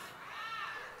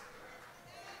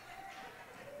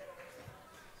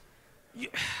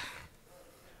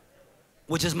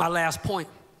 Which is my last point,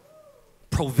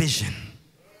 provision.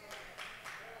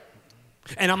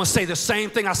 And I'm gonna say the same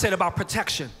thing I said about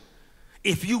protection.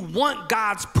 If you want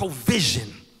God's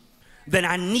provision, then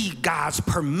I need God's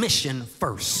permission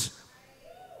first.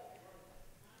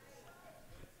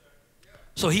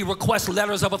 So he requests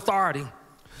letters of authority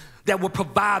that will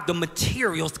provide the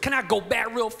materials. Can I go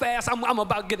back real fast? I'm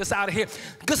about to get us out of here.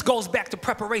 This goes back to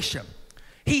preparation.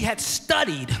 He had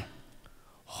studied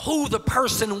who the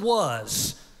person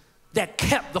was that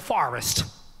kept the forest.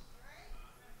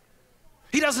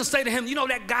 He doesn't say to him, you know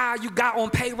that guy you got on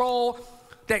payroll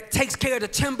that takes care of the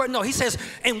timber? No, he says,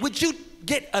 and would you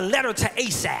get a letter to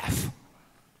Asaph?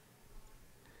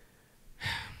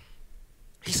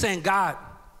 He's saying, God,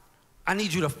 I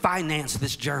need you to finance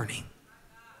this journey.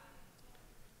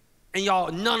 And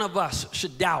y'all, none of us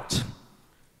should doubt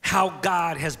how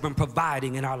God has been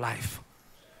providing in our life.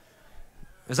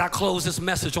 As I close this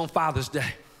message on Father's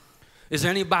Day, is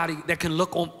there anybody that can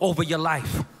look over your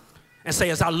life and say,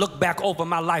 as I look back over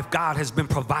my life, God has been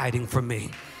providing for me?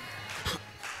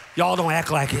 Y'all don't act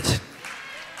like it.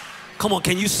 Come on,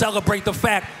 can you celebrate the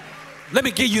fact? Let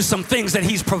me give you some things that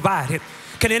he's provided.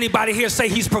 Can anybody here say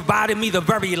he's provided me the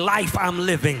very life I'm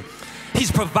living?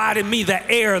 He's provided me the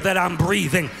air that I'm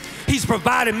breathing. He's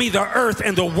provided me the earth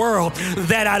and the world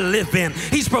that I live in.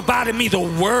 He's provided me the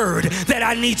word that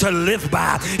I need to live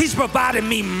by. He's provided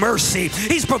me mercy.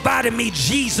 He's provided me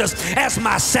Jesus as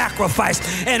my sacrifice.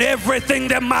 And everything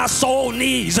that my soul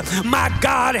needs, my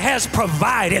God has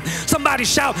provided. Somebody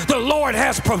shout, the Lord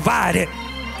has provided.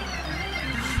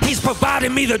 He's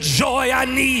provided me the joy I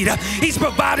need. He's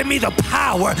provided me the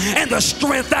power and the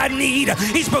strength I need.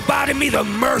 He's provided me the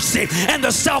mercy and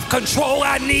the self-control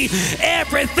I need.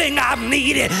 Everything I've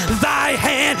needed, thy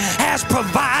hand has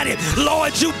provided.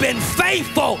 Lord, you've been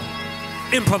faithful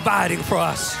in providing for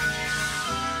us.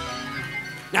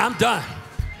 Now I'm done.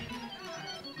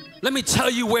 Let me tell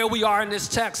you where we are in this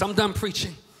text. I'm done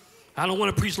preaching. I don't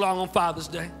want to preach long on Father's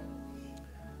Day.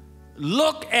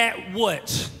 Look at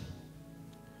what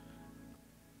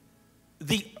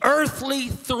the earthly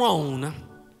throne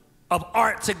of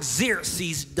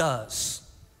Artaxerxes does.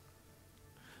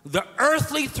 The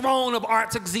earthly throne of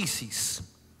Artaxerxes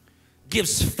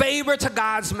gives favor to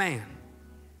God's man,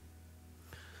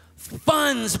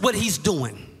 funds what he's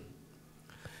doing,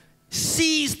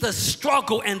 sees the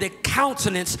struggle and the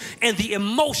countenance and the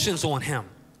emotions on him,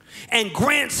 and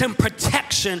grants him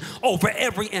protection over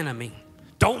every enemy.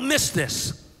 Don't miss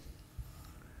this.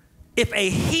 If a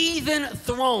heathen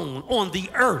throne on the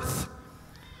earth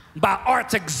by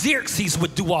Artaxerxes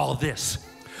would do all this,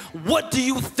 what do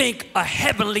you think a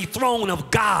heavenly throne of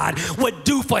God would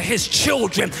do for his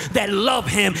children that love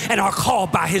him and are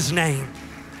called by his name?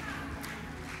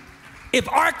 If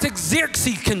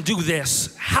Artaxerxes can do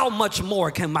this, how much more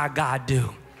can my God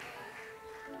do?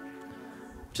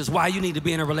 Which is why you need to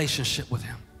be in a relationship with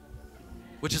him.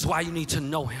 which is why you need to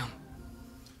know him.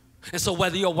 And so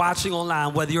whether you're watching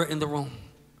online, whether you're in the room,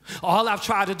 all I've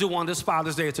tried to do on this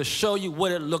Father's Day is to show you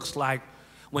what it looks like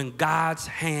when God's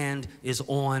hand is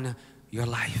on your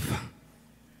life.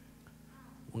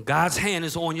 When God's hand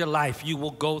is on your life, you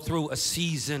will go through a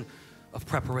season of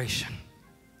preparation.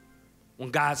 When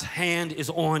God's hand is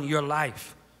on your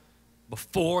life,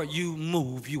 before you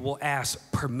move, you will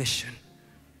ask permission.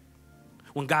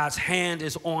 When God's hand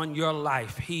is on your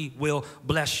life, he will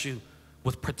bless you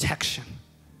with protection,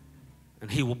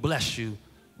 and he will bless you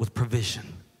with provision.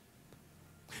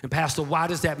 And Pastor, why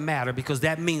does that matter? Because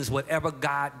that means whatever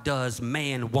God does,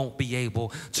 man won't be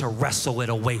able to wrestle it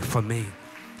away from me.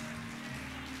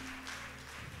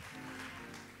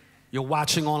 You're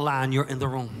watching online, you're in the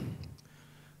room.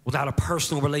 Without a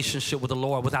personal relationship with the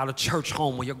Lord, without a church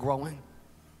home where you're growing.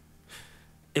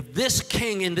 If this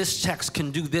king in this text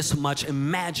can do this much,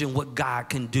 imagine what God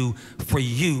can do for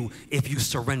you if you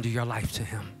surrender your life to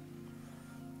him.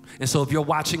 And so if you're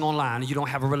watching online and you don't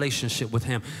have a relationship with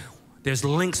him, there's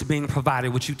links being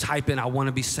provided which you type in, I want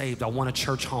to be saved, I want a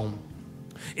church home.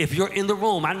 If you're in the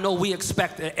room, I know we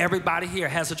expect that everybody here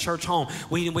has a church home.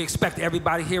 We expect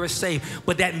everybody here is saved,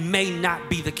 but that may not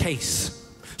be the case.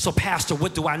 So Pastor,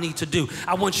 what do I need to do?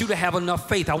 I want you to have enough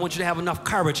faith. I want you to have enough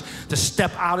courage to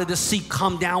step out of the seat,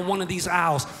 come down one of these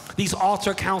aisles. These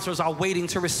altar counselors are waiting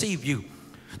to receive you.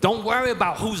 Don't worry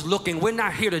about who's looking. We're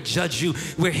not here to judge you.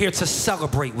 We're here to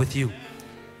celebrate with you.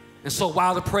 And so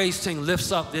while the praise team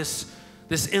lifts up this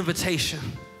invitation,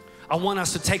 I want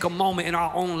us to take a moment in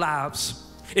our own lives.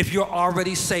 If you're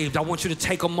already saved, I want you to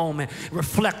take a moment,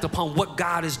 reflect upon what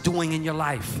God is doing in your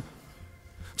life.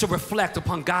 To reflect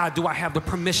upon, God, do I have the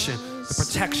permission, the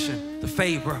protection, the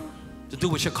favor to do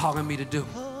what you're calling me to do?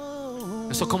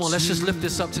 And so come on, let's just lift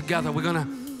this up together. We're gonna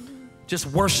just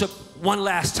worship one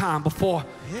last time before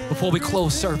we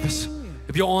close service.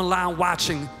 If you're online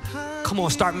watching, come on,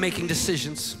 start making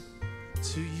decisions.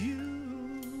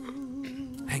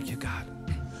 Thank you, God.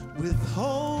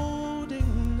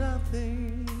 Withholding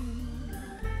nothing.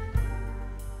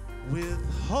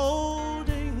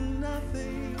 Withholding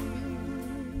nothing.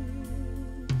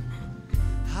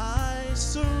 I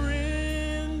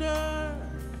surrender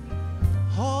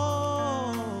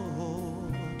all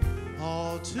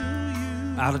to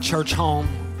you. Out of church home,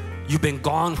 you've been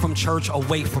gone from church,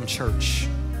 away from church.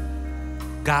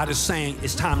 God is saying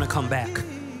it's time to come back.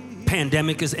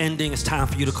 Pandemic is ending, it's time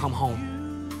for you to come home.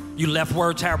 You left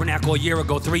Word Tabernacle a year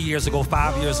ago, 3 years ago,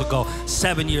 5 years ago,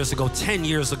 7 years ago, 10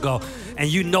 years ago, and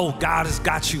you know God has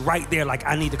got you right there like,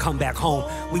 I need to come back home.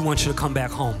 We want you to come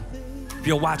back home. If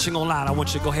you're watching online, I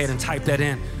want you to go ahead and type that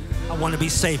in. I want to be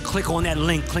saved. Click on that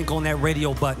link, click on that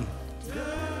radio button.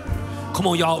 Come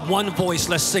on, y'all, one voice,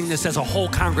 let's sing this as a whole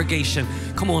congregation.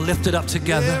 Come on, lift it up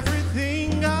together.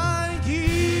 Everything I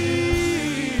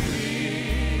give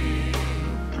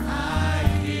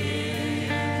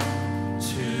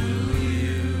to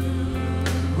you.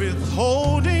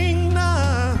 Withholding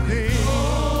nothing.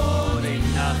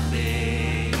 Withholding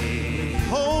nothing.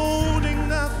 Withholding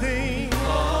nothing.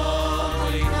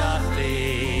 Withholding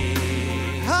nothing.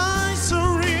 I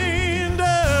surrender.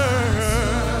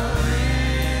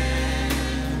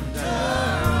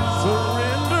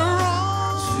 Surrender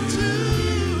all to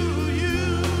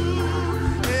you.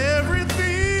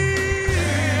 Everything.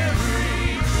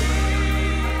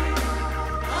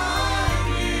 I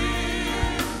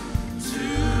give to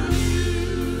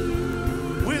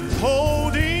you.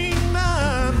 Withholding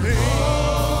nothing.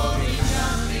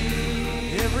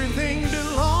 Everything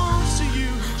belongs to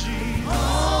you, Jesus.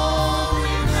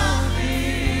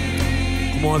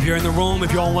 Come on, if you're in the room,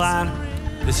 if you're online,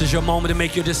 this is your moment to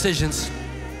make your decisions.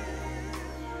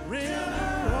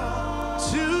 Surrender all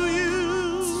to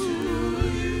you.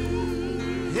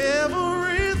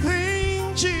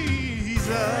 Everything, Jesus.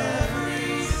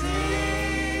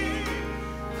 Everything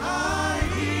I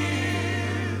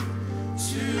give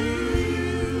to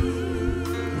you.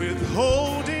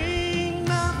 Withholding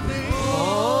nothing.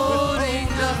 Withholding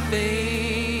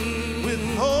nothing.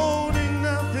 Withholding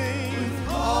nothing.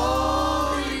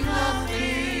 Withholding nothing.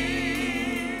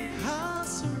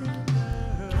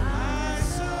 I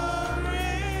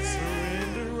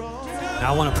surrender all.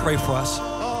 Now I want to pray for us.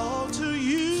 All to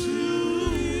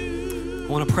you.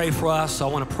 I want to pray for us. I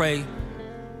want to pray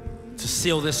to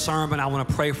seal this sermon. I want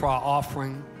to pray for our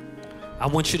offering. I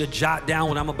want you to jot down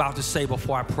what I'm about to say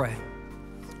before I pray,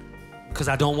 because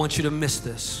I don't want you to miss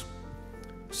this.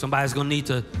 Somebody's going to need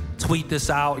to tweet this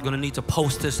out. You're going to need to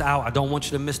post this out. I don't want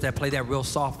you to miss that. Play that real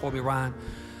soft for me, Ryan.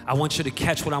 I want you to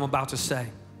catch what I'm about to say.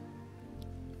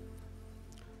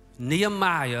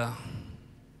 Nehemiah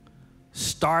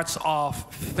starts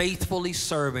off faithfully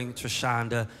serving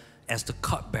Trishanda as the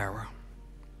cupbearer.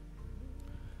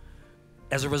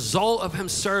 As a result of him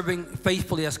serving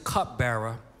faithfully as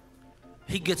cupbearer,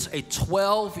 he gets a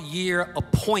 12-year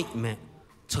appointment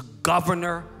to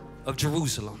governor of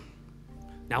Jerusalem.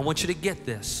 Now, I want you to get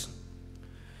this.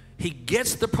 He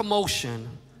gets the promotion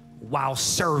while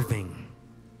serving.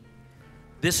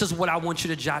 This is what I want you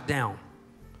to jot down.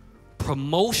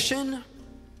 Promotion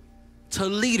to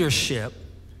leadership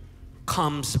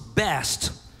comes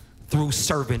best through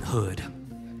servanthood.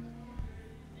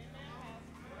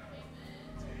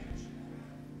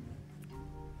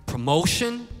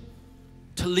 Promotion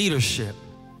to leadership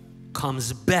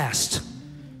comes best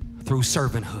through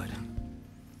servanthood.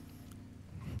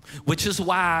 Which is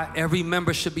why every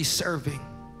member should be serving.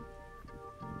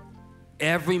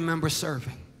 Every member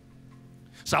serving.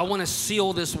 So I want to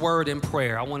seal this word in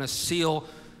prayer. I want to seal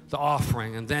the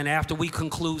offering. And then after we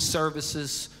conclude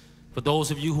services, for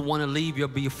those of you who want to leave, you'll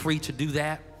be free to do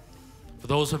that. For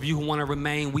those of you who want to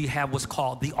remain, we have what's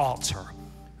called the altar.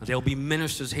 There'll be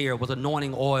ministers here with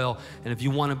anointing oil, and if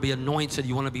you want to be anointed,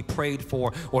 you want to be prayed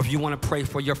for, or if you want to pray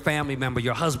for your family member,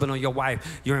 your husband or your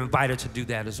wife, you're invited to do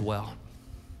that as well.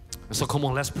 And so come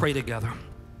on, let's pray together.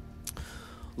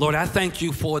 Lord, I thank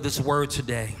you for this word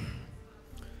today.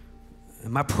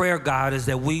 And my prayer, God, is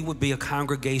that we would be a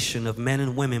congregation of men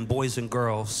and women, boys and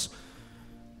girls,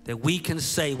 that we can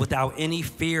say without any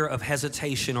fear of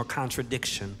hesitation or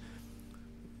contradiction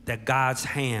that God's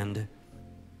hand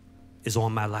is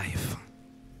on my life.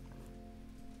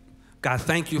 God,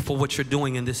 thank you for what you're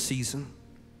doing in this season.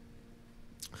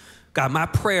 God, my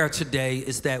prayer today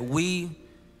is that we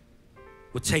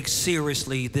would take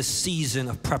seriously this season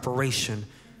of preparation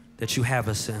that you have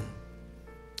us in.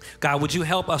 God, would you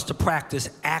help us to practice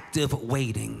active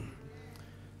waiting?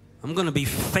 I'm going to be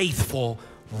faithful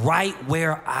right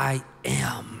where I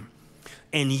am.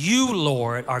 And you,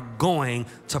 Lord, are going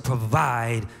to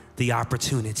provide the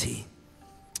opportunity.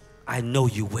 I know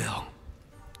you will.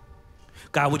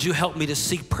 God, would you help me to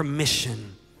seek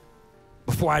permission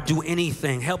before I do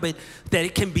anything? Help it that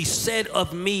it can be said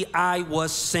of me, I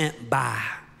was sent by.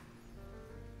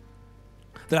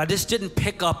 That I just didn't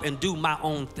pick up and do my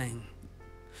own thing,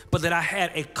 but that I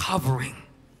had a covering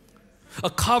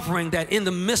that in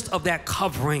the midst of that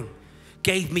covering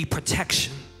gave me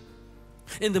protection.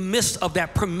 In the midst of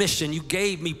that permission, you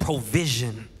gave me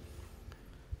provision.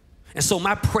 And so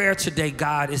my prayer today,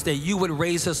 God, is that you would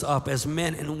raise us up as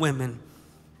men and women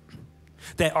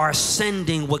that our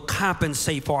sending would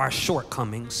compensate for our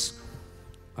shortcomings.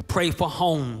 I pray for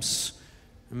homes,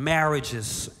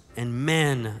 marriages, and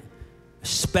men,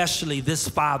 especially this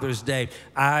Father's Day.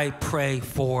 I pray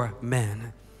for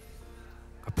men.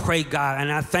 I pray, God,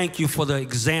 and I thank you for the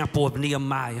example of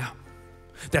Nehemiah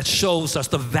that shows us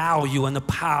the value and the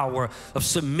power of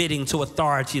submitting to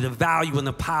authority, the value and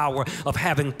the power of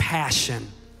having passion.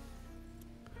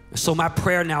 So my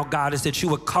prayer now, God, is that you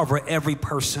would cover every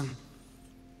person.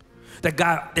 That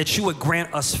God, that you would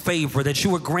grant us favor, that you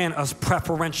would grant us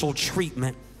preferential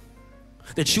treatment,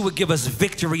 that you would give us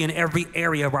victory in every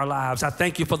area of our lives. I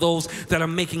thank you for those that are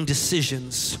making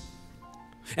decisions.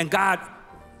 And God,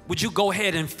 would you go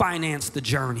ahead and finance the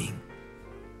journey?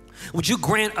 Would you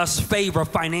grant us favor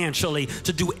financially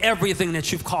to do everything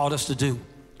that you've called us to do?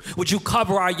 Would you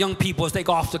cover our young people as they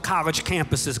go off to college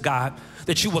campuses, God,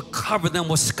 that you would cover them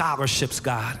with scholarships,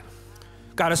 God.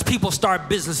 God, as people start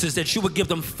businesses, that you would give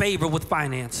them favor with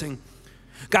financing.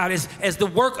 God, as the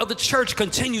work of the church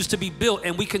continues to be built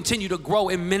and we continue to grow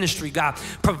in ministry, God,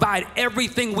 provide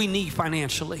everything we need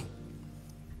financially.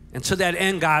 And to that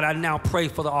end, God, I now pray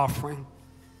for the offering.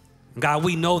 God,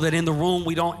 we know that in the room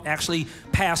we don't actually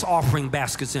pass offering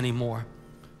baskets anymore.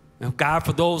 And God,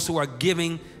 for those who are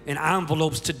giving in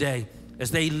envelopes today,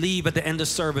 as they leave at the end of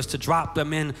service, to drop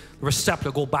them in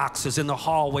receptacle boxes in the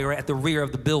hallway or at the rear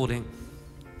of the building.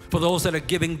 For those that are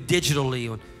giving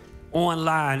digitally,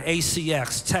 online,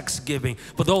 ACX, text giving.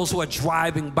 For those who are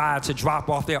driving by to drop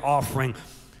off their offering,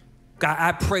 God,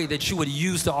 I pray that you would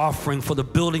use the offering for the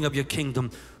building of your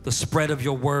kingdom, the spread of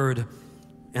your word,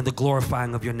 and the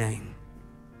glorifying of your name.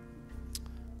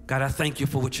 God, I thank you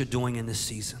for what you're doing in this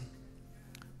season.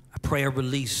 I pray a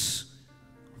release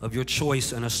of your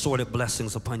choice and assorted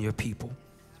blessings upon your people.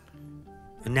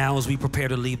 And now as we prepare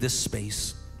to leave this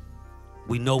space,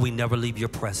 we know we never leave your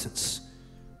presence,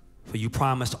 for you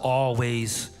promised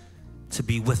always to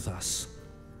be with us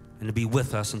and to be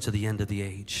with us until the end of the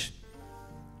age.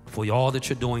 For all that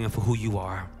you're doing and for who you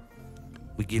are,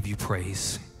 we give you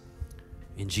praise.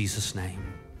 In Jesus'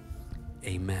 name,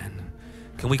 amen.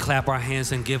 Can we clap our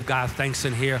hands and give God thanks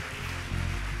in here?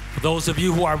 For those of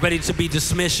you who are ready to be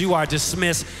dismissed, you are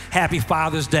dismissed. Happy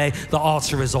Father's Day. The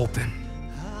altar is open.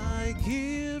 I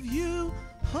give you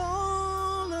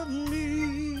all of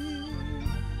me.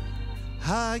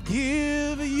 I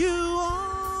give you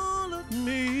all of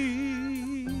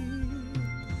me.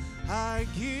 I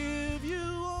give